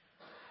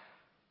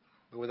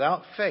 But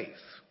without faith,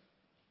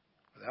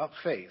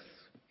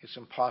 it's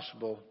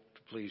impossible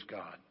to please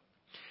God.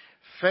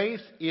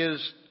 Faith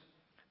is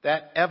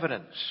that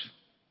evidence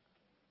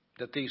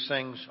that these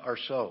things are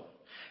so.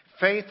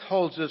 Faith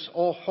holds this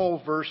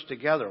whole verse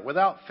together.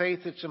 Without faith,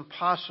 it's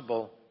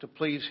impossible to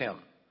please Him.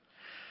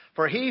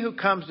 For he who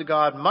comes to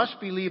God must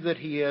believe that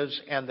He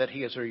is, and that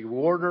He is a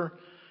rewarder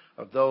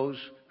of those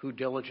who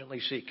diligently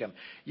seek Him.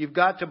 You've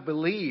got to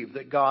believe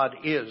that God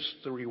is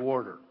the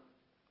rewarder.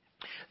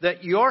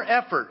 That your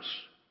efforts,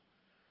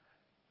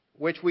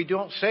 which we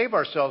don't save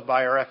ourselves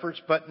by our efforts,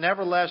 but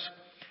nevertheless,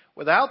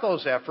 without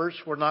those efforts,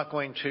 we're not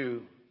going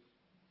to,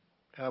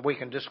 we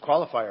can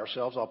disqualify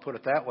ourselves, I'll put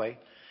it that way.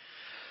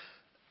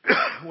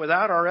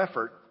 Without our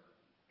effort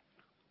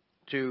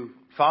to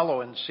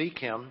follow and seek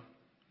Him,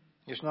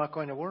 it's not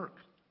going to work.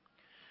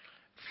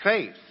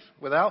 Faith,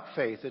 without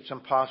faith, it's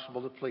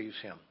impossible to please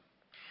Him.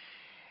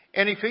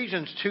 In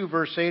Ephesians 2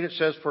 verse 8 it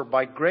says, for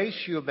by grace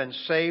you have been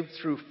saved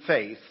through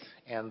faith,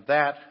 and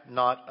that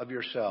not of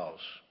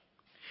yourselves.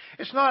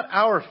 It's not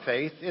our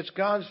faith, it's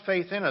God's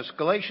faith in us.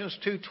 Galatians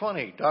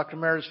 2:20, Dr.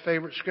 Mara's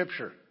favorite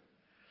scripture.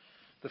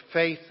 The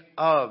faith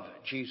of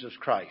Jesus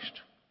Christ.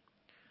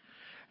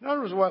 In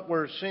other words, what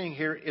we're seeing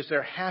here is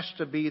there has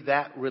to be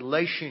that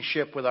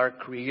relationship with our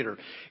Creator.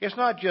 It's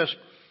not just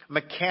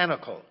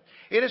mechanical.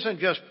 It isn't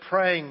just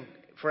praying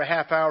for a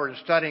half hour and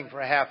studying for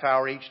a half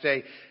hour each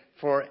day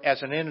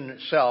as an end in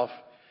itself.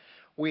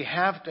 We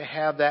have to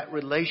have that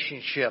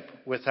relationship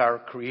with our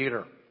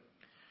Creator.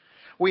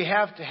 We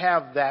have to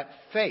have that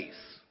faith,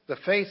 the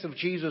faith of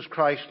Jesus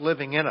Christ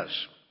living in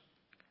us.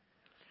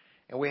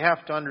 And we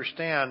have to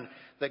understand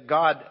that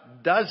God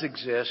does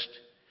exist,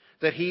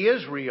 that He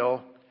is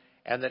real,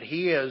 and that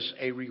He is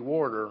a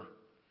rewarder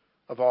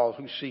of all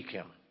who seek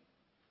Him.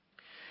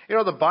 You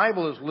know, the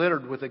Bible is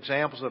littered with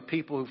examples of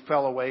people who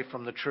fell away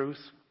from the truth.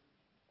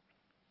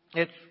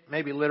 It's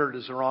maybe littered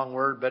is the wrong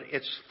word, but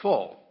it's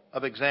full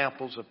of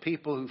examples of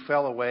people who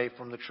fell away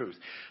from the truth.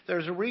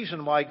 There's a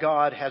reason why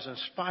God has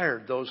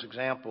inspired those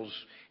examples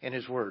in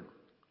His Word.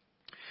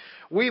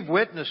 We've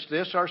witnessed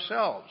this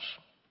ourselves,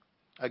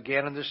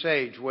 again in this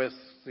age, with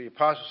the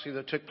apostasy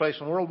that took place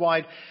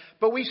worldwide.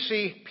 But we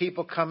see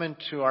people come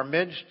into our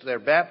midst, they're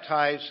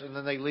baptized, and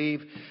then they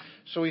leave.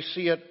 So we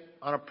see it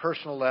on a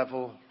personal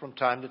level from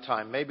time to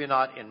time. Maybe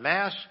not in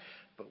mass,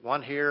 but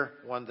one here,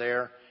 one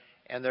there.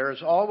 And there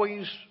is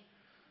always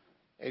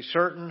a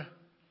certain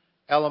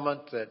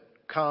element that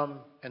come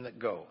and that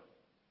go.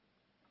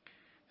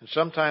 And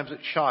sometimes it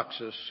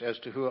shocks us as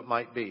to who it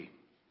might be.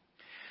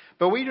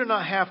 But we do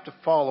not have to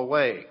fall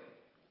away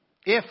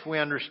if we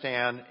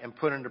understand and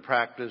put into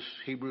practice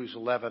Hebrews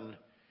 11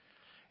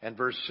 and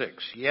verse 6.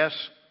 Yes,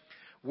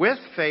 with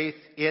faith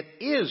it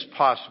is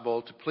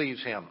possible to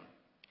please Him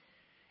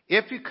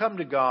if you come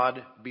to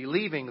God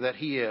believing that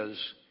He is,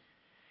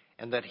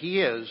 and that He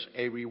is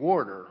a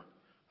rewarder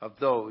of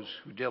those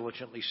who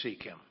diligently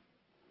seek Him.